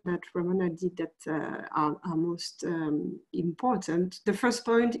recommendations that Ramona did that are most important. The first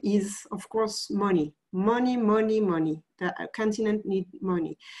point is, of course, money. Money. The continent needs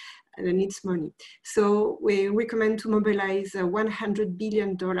money. So we recommend to mobilize $100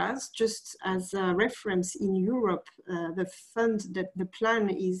 billion. Just as a reference, in Europe, the fund that the plan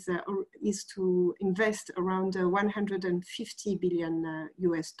is to invest around 150 billion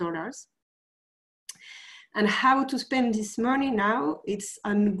US dollars. And how to spend this money now? It's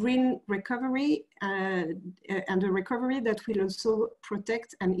on green recovery and a recovery that will also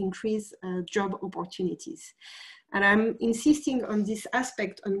protect and increase job opportunities. And I'm insisting on this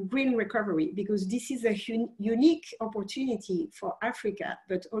aspect on green recovery because this is a unique opportunity for Africa,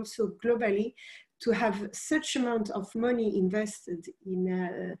 but also globally, to have such amount of money invested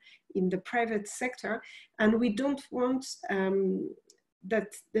in the private sector. And we don't want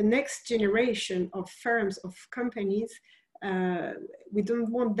that the next generation of firms, of companies, we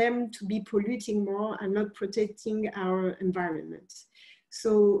don't want them to be polluting more and not protecting our environment.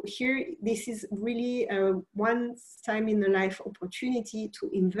 So here, this is really a once-time-in-a-life opportunity to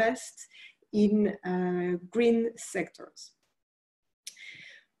invest in green sectors.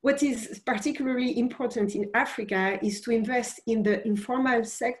 What is particularly important in Africa is to invest in the informal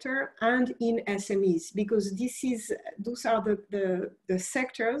sector and in SMEs, because those are the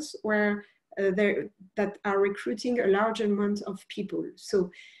sectors where that are recruiting a large amount of people.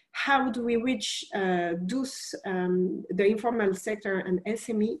 So how do we reach the informal sector and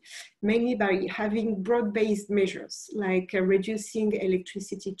SME? Mainly by having broad-based measures, like reducing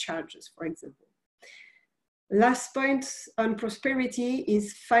electricity charges, for example. Last point on prosperity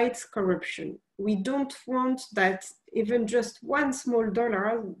is fight corruption. We don't want that even just one small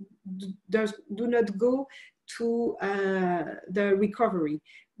dollar do not go to the recovery.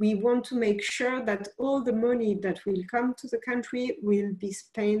 We want to make sure that all the money that will come to the country will be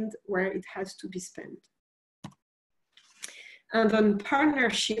spent where it has to be spent. And on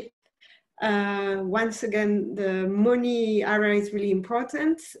partnership, once again, the money area is really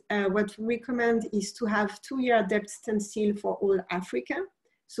important. What we recommend is to have 2-year debt standstill for all Africa.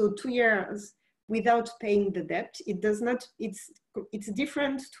 So 2 years without paying the debt. It's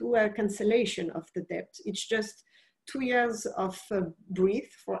different to a cancellation of the debt. It's just 2 years of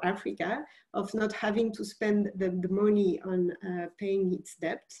breath for Africa, of not having to spend the money on paying its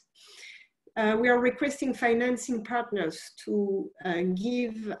debt. We are requesting financing partners to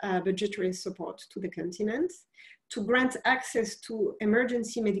give budgetary support to the continent, to grant access to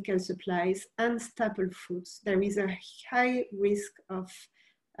emergency medical supplies and staple foods. There is a high risk of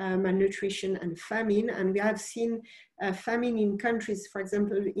malnutrition and famine, and we have seen famine in countries, for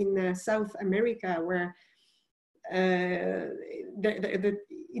example, in South America, where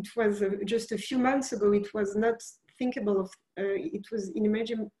it was just a few months ago, it was not thinkable, it was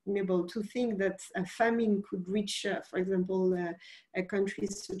unimaginable to think that a famine could reach, for example, a country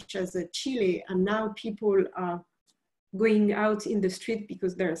such as Chile, and now people are going out in the street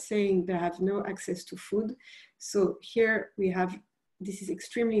because they're saying they have no access to food. So here we have, this is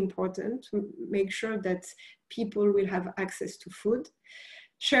extremely important to make sure that people will have access to food.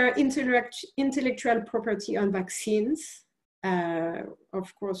 Share intellectual property on vaccines,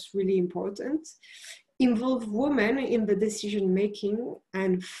 of course, really important. Involve women in the decision making,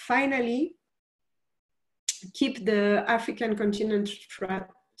 and finally, keep the African continental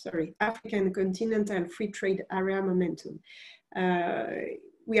free trade area momentum.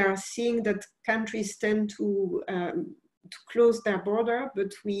 We are seeing that countries tend to close their border,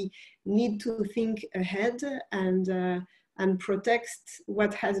 but we need to think ahead and protect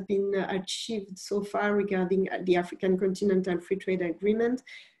what has been achieved so far regarding the African Continental Free Trade Agreement,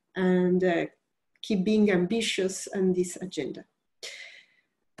 and keep being ambitious on this agenda.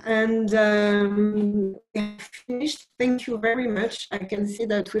 And we have finished. Thank you very much. I can see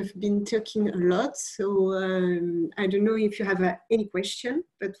that we've been talking a lot. So I don't know if you have any question,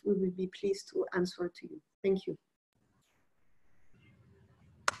 but we will be pleased to answer to you. Thank you.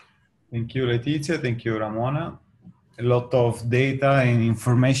 Thank you, Laetitia. Thank you, Ramona. A lot of data and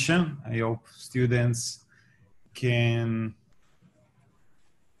information. I hope students can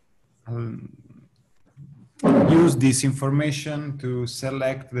use this information to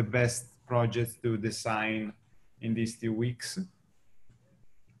select the best projects to design in these 2 weeks.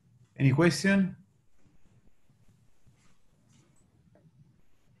 Any question?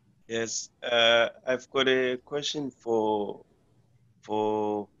 Yes, I've got a question for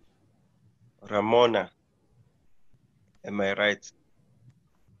Ramona. Am I right?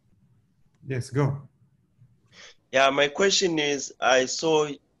 Yes, go. Yeah, my question is, I saw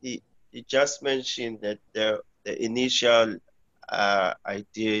he just mentioned that the initial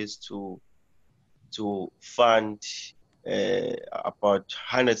idea is to fund about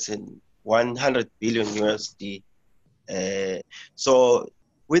 100 billion USD. So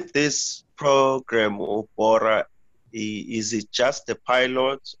with this program, Bora, is it just a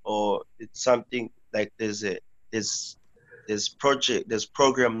pilot, or it's something like there's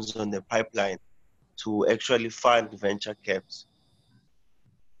programs on the pipeline to actually fund venture caps?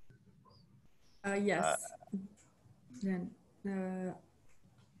 Yes. Then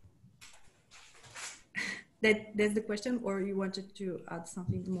that's the question, or you wanted to add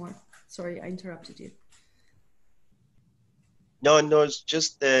something more? Sorry, I interrupted you. No, it's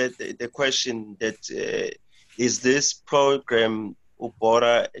just the question that is this program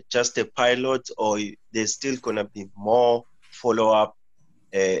Ubora just a pilot, or there's still gonna be more follow-up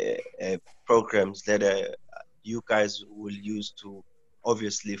programs that you guys will use to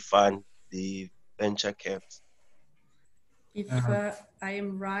obviously fund the venture caps? If I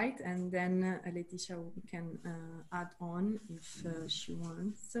am right, and then Laetitia can add on if she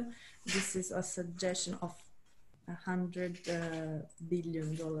wants. This is a suggestion of $100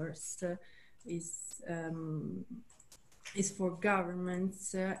 billion is for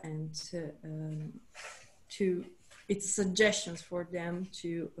governments and it's suggestions for them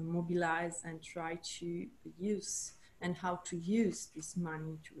to mobilize and try to use and how to use this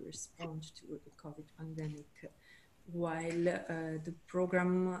money to respond to the COVID pandemic. While the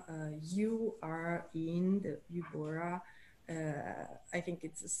program you are in, the UBORA, I think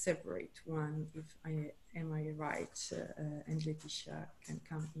it's a separate one, if am I right? And Laetitia can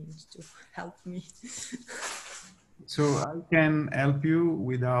come in to help me. So I can help you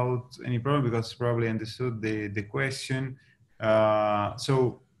without any problem, because probably understood the question.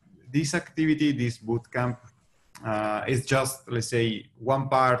 So this activity, this bootcamp, is just, let's say, one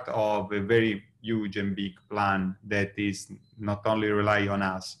part of a very huge and big plan that is not only rely on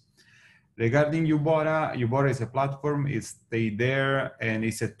us. Regarding Ubora is a platform, it's stay there, and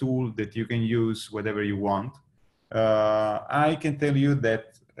it's a tool that you can use whatever you want. I can tell you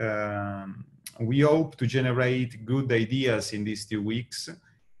that we hope to generate good ideas in these 2 weeks.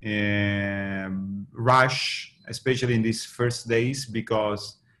 Rush, especially in these first days,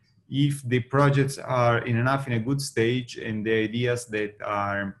 because if the projects are in a good stage and the ideas that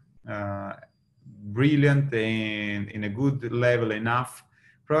are brilliant and in a good level enough,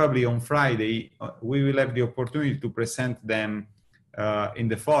 probably on Friday, we will have the opportunity to present them in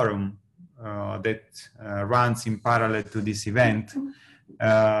the forum that runs in parallel to this event.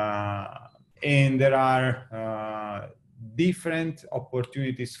 And there are different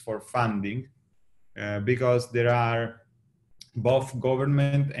opportunities for funding because there are both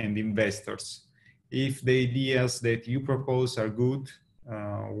government and investors. If the ideas that you propose are good,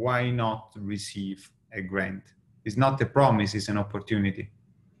 why not receive a grant? It's not a promise, it's an opportunity.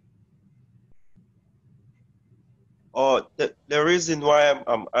 Oh, the reason why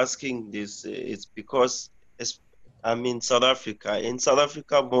I'm asking this is because I'm in South Africa. In South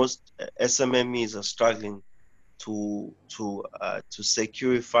Africa, most SMMEs are struggling to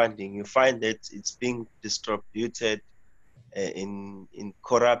secure funding. You find that it's being distributed in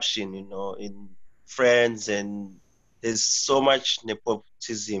corruption, you know, in friends, and there's so much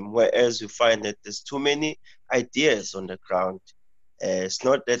nepotism. Whereas you find that there's too many ideas on the ground. It's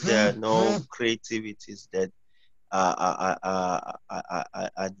not that there are no creativities that are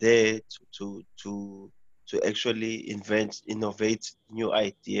there to actually innovate new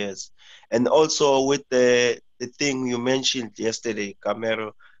ideas. And also with the thing you mentioned yesterday,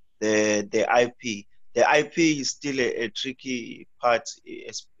 Camero, the IP. The IP is still a tricky part,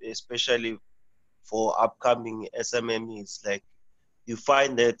 especially for upcoming SMMEs. Like you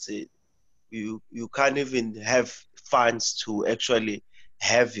find that you can't even have funds to actually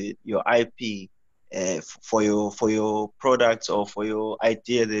have your IP for your products or for your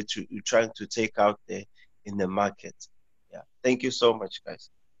idea that you're trying to take out there in the market. Yeah, thank you so much, guys.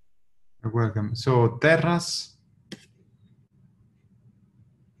 You're welcome. So Terrence,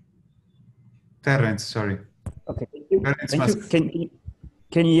 sorry. Okay, thank you. Terrence Thank you.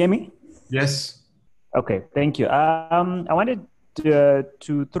 Can you hear me? Yes. Okay, thank you. I wanted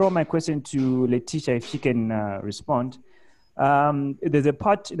to throw my question to Laetitia, if she can respond. There's a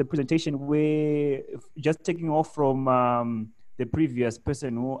part in the presentation where, just taking off from the previous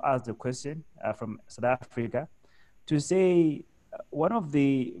person who asked the question from South Africa, to say one of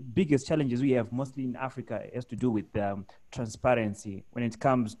the biggest challenges we have mostly in Africa has to do with transparency when it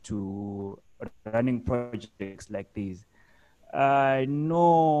comes to running projects like these. I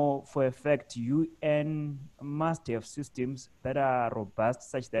know for a fact UN must have systems that are robust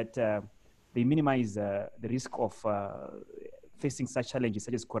such that they minimize the risk of facing such challenges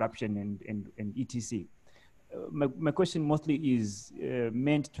such as corruption and etc. My question mostly is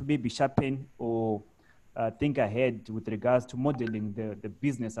meant to maybe sharpen or think ahead with regards to modeling the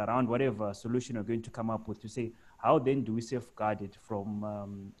business around whatever solution we're going to come up with, to say, how then do we safeguard it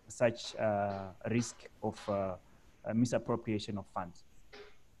from such risk of misappropriation of funds?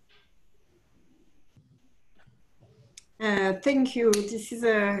 Thank you. This is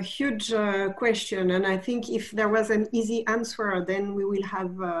a huge question, and I think if there was an easy answer, then we will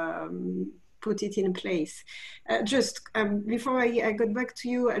have put it in place. Just before I got back to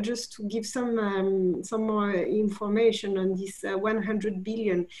you, just to give some more information on this 100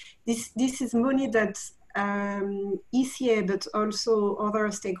 billion. This is money that ECA, but also other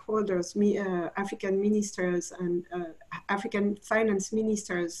stakeholders, African ministers and African finance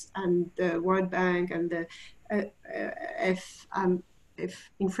ministers and the World Bank and the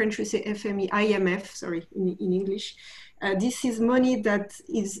in French we say FMI, IMF, sorry, in English. This is money that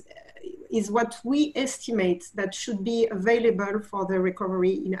is what we estimate that should be available for the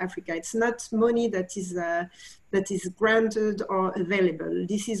recovery in Africa. It's not money that is granted or available.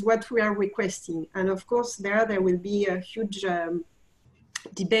 This is what we are requesting. And of course, there will be a huge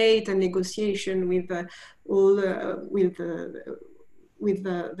debate and negotiation with with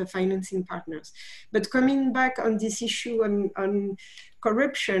the financing partners. But coming back on this issue on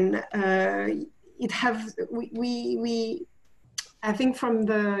corruption, I think from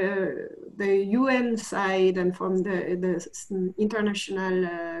the UN side and from the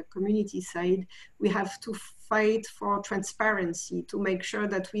international community side, we have to fight for transparency, to make sure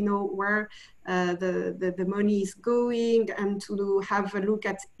that we know where the money is going and to have a look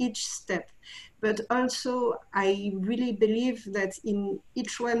at each step. But also, I really believe that in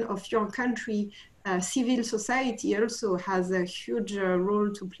each one of your country, civil society also has a huge role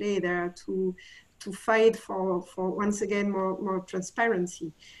to play there to fight for once again more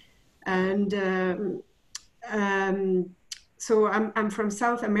transparency. And so I'm from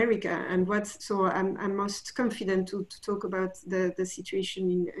South America, and I'm most confident to talk about the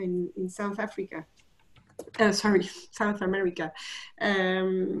situation in South Africa. South America.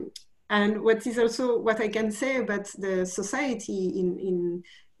 And what is also what I can say about the society in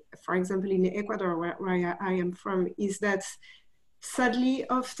for example, in Ecuador, where I am from, is that sadly,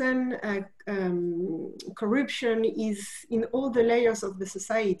 often corruption is in all the layers of the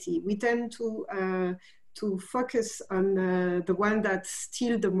society. We tend to focus on the one that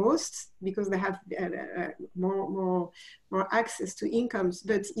steal the most because they have more access to incomes.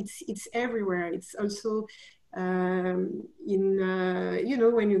 But it's everywhere. It's also when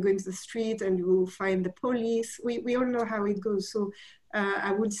you go into the street and you find the police. We all know how it goes. So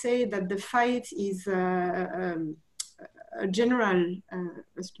I would say that the fight is a general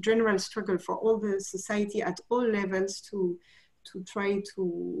struggle for all the society at all levels to try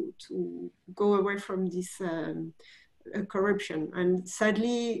to go away from this corruption. And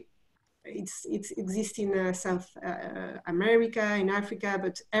sadly, it's exists in South America, in Africa,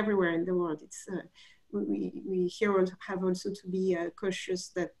 but everywhere in the world. It's we here have also to be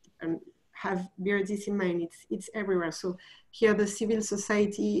cautious that bear this in mind. It's everywhere. So here the civil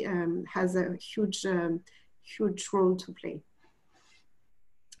society has a huge role to play.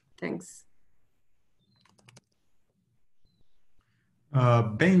 Thanks.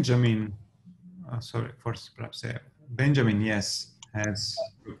 Benjamin, sorry, first perhaps Benjamin, yes, has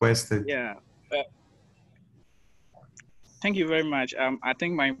requested. Yeah. Thank you very much. I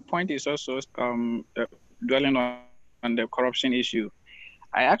think my point is also dwelling on the corruption issue.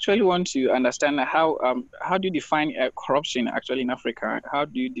 I actually want to understand how do you define corruption actually in Africa? How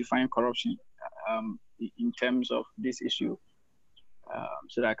do you define corruption in terms of this issue,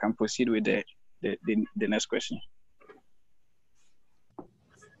 so that I can proceed with the next question?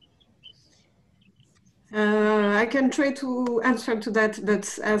 I can try to answer to that,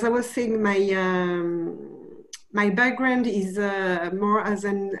 but as I was saying, my background is more as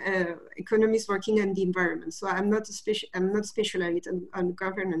an economist working on the environment. So I'm not specialized on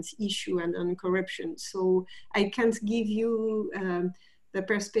governance issue and on corruption. So I can't give you the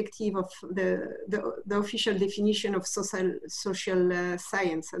perspective of the official definition of social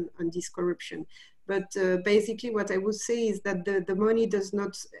science on this corruption. But basically, what I would say is that the money does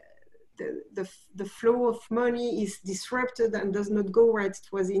not. The flow of money is disrupted and does not go where it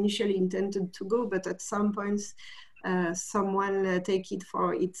was initially intended to go, but at some points someone take it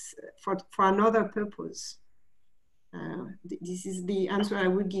for another purpose. This is the answer I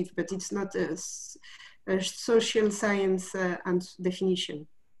would give, but it's not a social science and definition.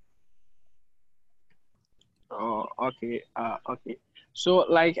 Oh, okay. Okay. So,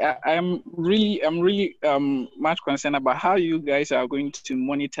 like, I'm really much concerned about how you guys are going to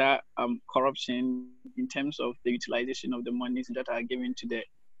monitor corruption in terms of the utilization of the monies that are given to the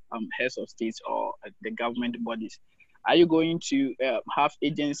heads of states or the government bodies. Are you going to have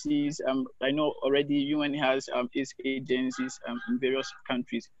agencies? I know already UN has its agencies in various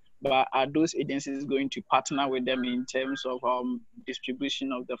countries, but are those agencies going to partner with them in terms of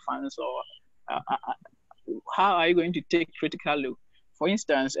distribution of the funds, or how are you going to take critical look? For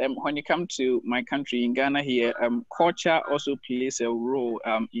instance, when it comes to my country in Ghana here, culture also plays a role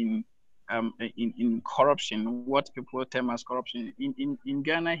in corruption, what people term as corruption. In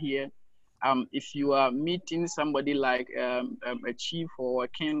Ghana here, if you are meeting somebody like a chief or a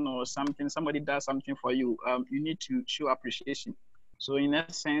king or something, somebody does something for you, you need to show appreciation. So in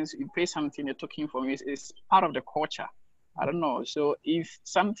that sense, you pay something, a token for me, it's part of the culture. I don't know. So if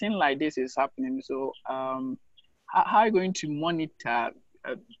something like this is happening, so how are you going to monitor,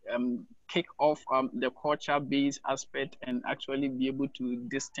 kick off the culture-based aspect and actually be able to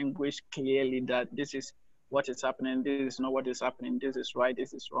distinguish clearly that this is what is happening, this is not what is happening, this is right,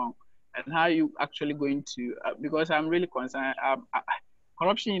 this is wrong, and how are you actually going to? Because I'm really concerned.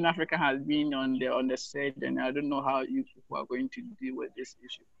 Corruption in Africa has been on the set, and I don't know how you people are going to deal with this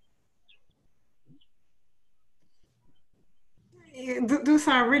issue. Those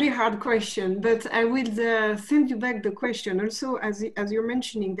are really hard questions, but I will send you back the question. Also, as you're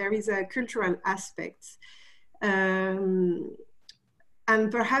mentioning, there is a cultural aspect. And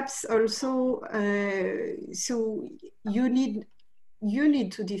perhaps also, so you need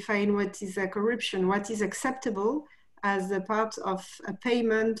to define what is a corruption, what is acceptable as a part of a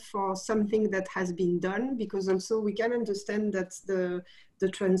payment for something that has been done, because also we can understand that the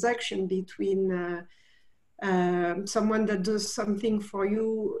transaction between someone that does something for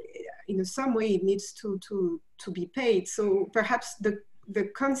you in some way it needs to be paid. So perhaps the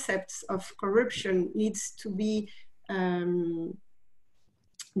concepts of corruption needs to be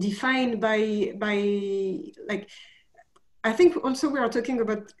defined by like, I think also we are talking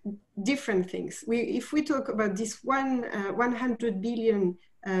about different things. If we talk about this $100 billion,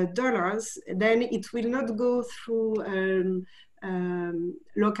 then it will not go through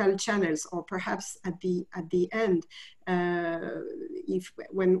local channels, or perhaps at the end,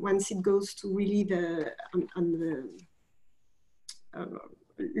 once it goes to really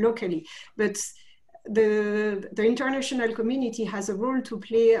locally, but the international community has a role to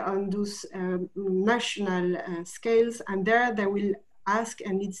play on those national scales, and there they will ask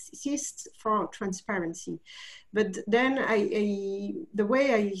and insist for transparency. But then the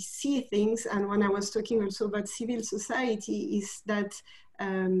way I see things, and when I was talking also about civil society, is that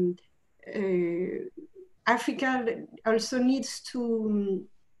Africa also needs to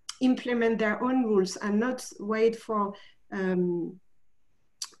implement their own rules and not wait for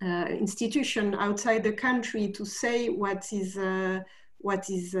institution outside the country to say what is good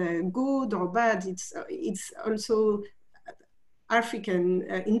or bad. It's also African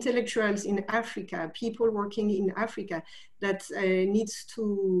intellectuals in Africa, people working in Africa, that needs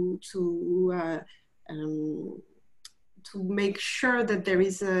to make sure that there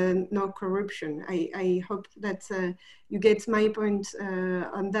is no corruption. I hope that you get my point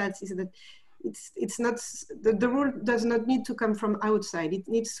on that. Is that it's not, the rule does not need to come from outside. It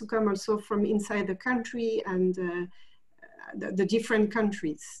needs to come also from inside the country and the different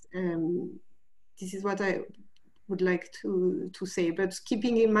countries. This is what I would like to say, but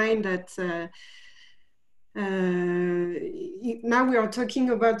keeping in mind that now we are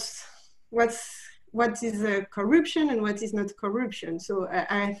talking about what is corruption and what is not corruption. So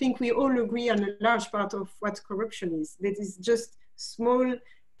I think we all agree on a large part of what corruption is. That is just small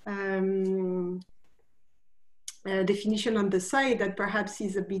definition on the side that perhaps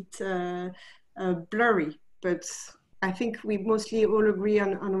is a bit blurry, but I think we mostly all agree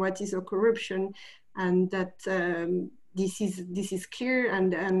on what is a corruption. and that this is clear,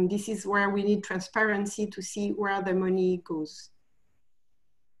 and this is where we need transparency to see where the money goes.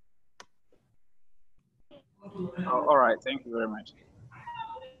 Oh, all right, thank you very much.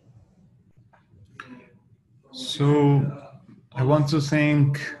 So I want to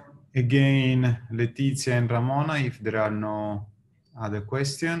thank again Laetitia and Ramona. If there are no other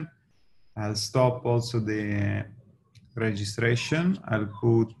questions, I'll stop also the registration. I'll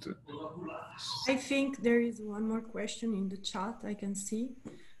put... I think there is one more question in the chat I can see.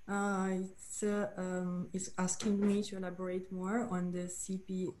 It's asking me to elaborate more on the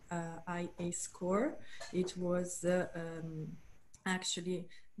CPIA score. It was actually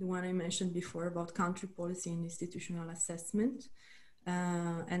the one I mentioned before about country policy and institutional assessment,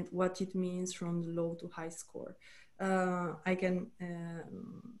 and what it means from low to high score. I can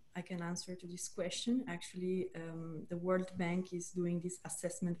answer to this question. Actually, the World Bank is doing this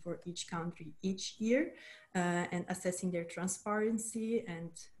assessment for each country each year, and assessing their transparency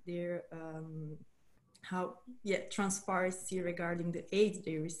and their transparency regarding the aid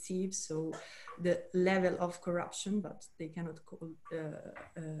they receive. So the level of corruption, but they cannot call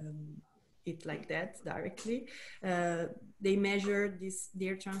it like that directly. They measure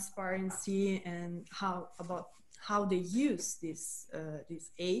their transparency and how they use these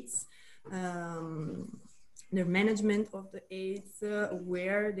aids, their management of the aids,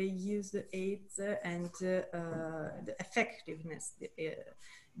 where they use the aids, and the effectiveness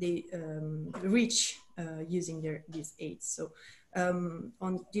they reach using these aids. So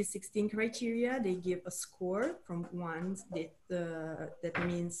on these 16 criteria, they give a score from 1 that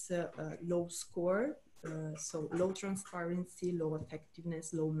means low score, so low transparency, low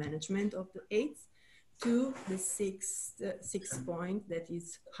effectiveness, low management of the aids, to the sixth point, that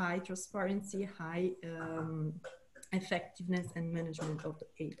is high transparency, high effectiveness and management of the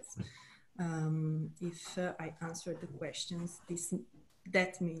aids. If I answered the questions,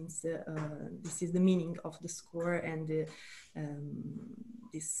 that means this is the meaning of the score and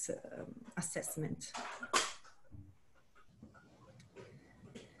this assessment.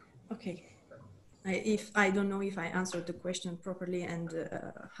 Okay. I don't know if I answered the question properly and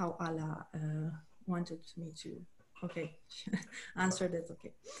how Ala wanted me to, answer that,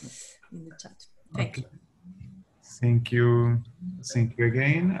 in the chat. Thank you. Thank you. Thank you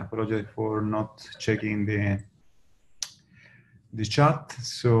again. I apologize for not checking the chat.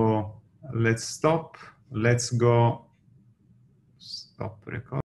 So let's stop. Let's go. Stop record.